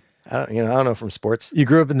practice room. I don't know from sports. You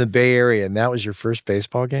grew up in the Bay Area, and that was your first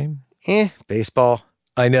baseball game? Baseball.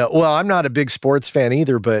 I know. Well, I'm not a big sports fan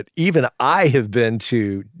either, but even I have been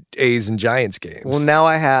to A's and Giants games. Well, now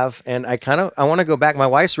I have, and I want to go back. My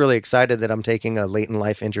wife's really excited that I'm taking a late in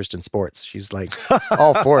life interest in sports. She's like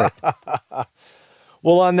all for it.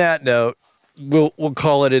 Well, on that note, we'll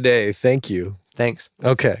call it a day. Thank you. Thanks.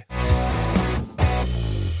 Okay.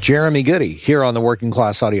 Jeremy Goody here on the Working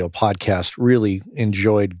Class Audio Podcast. Really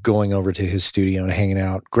enjoyed going over to his studio and hanging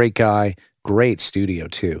out. Great guy, great studio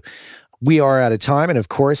too. We are out of time, and of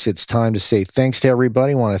course, it's time to say thanks to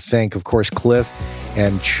everybody. I want to thank, of course, Cliff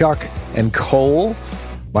and Chuck and Cole,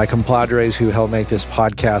 my compadres who helped make this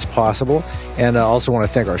podcast possible. And I also want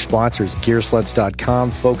to thank our sponsors,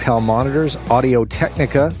 Gearslutz.com, Focal Monitors, Audio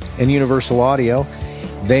Technica, and Universal Audio.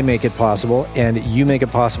 They make it possible, and you make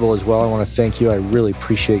it possible as well. I want to thank you. I really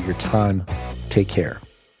appreciate your time. Take care.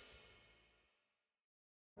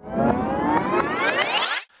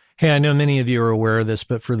 Hey, I know many of you are aware of this,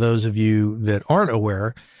 but for those of you that aren't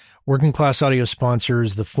aware, Working Class Audio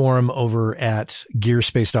sponsors the forum over at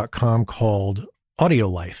gearspace.com called Audio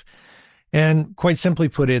Life. And quite simply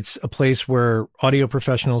put, it's a place where audio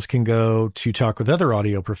professionals can go to talk with other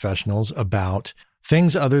audio professionals about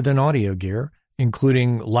things other than audio gear,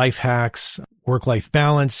 including life hacks, work-life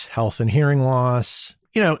balance, health and hearing loss.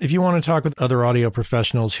 You know, if you want to talk with other audio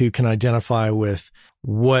professionals who can identify with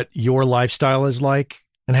what your lifestyle is like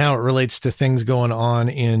and how it relates to things going on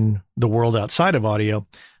in the world outside of audio,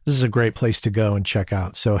 this is a great place to go and check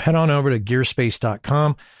out. So head on over to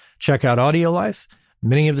gearspace.com, check out Audio Life,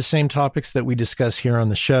 many of the same topics that we discuss here on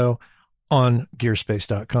the show on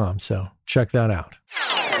gearspace.com. So check that out.